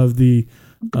words of the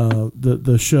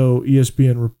show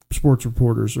ESPN Sports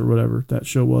Reporters, or whatever that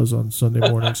show was on Sunday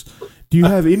mornings, do you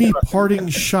have any parting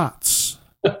shots?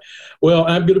 Well,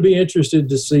 I'm going to be interested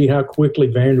to see how quickly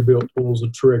Vanderbilt pulls the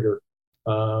trigger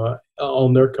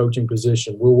on their coaching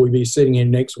position. Will we be sitting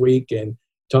in next week and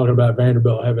talking about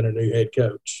Vanderbilt having a new head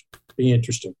coach? Be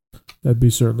interesting. That'd be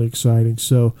certainly exciting.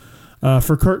 So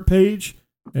for Kurt Page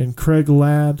and Craig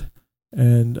Ladd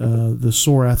and the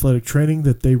SOAR Athletic Training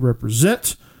that they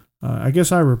represent, I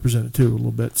guess I represent it too a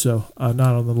little bit, so not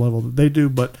on the level that they do,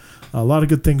 but a lot of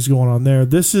good things going on there.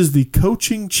 This is the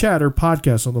Coaching Chatter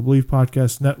podcast on the Believe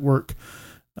Podcast Network,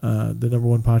 the number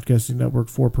one podcasting network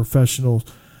for professionals.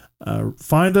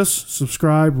 Find us,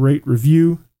 subscribe, rate,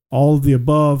 review, all of the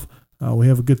above. We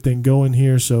have a good thing going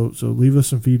here, so leave us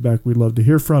some feedback. We'd love to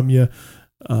hear from you.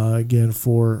 Again,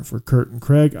 for Kurt and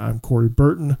Craig, I'm Corey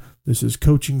Burton. This is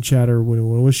Coaching Chatter. We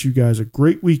want to wish you guys a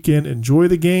great weekend. Enjoy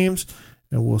the games,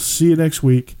 and we'll see you next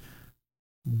week.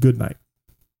 Good night.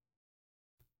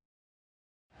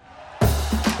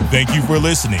 Thank you for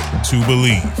listening to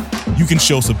Believe. You can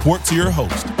show support to your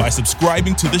host by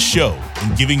subscribing to the show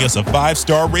and giving us a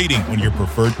 5-star rating on your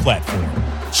preferred platform.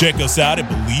 Check us out at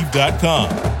Believe.com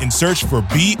and search for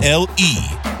BLEAV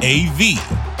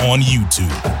on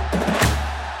YouTube.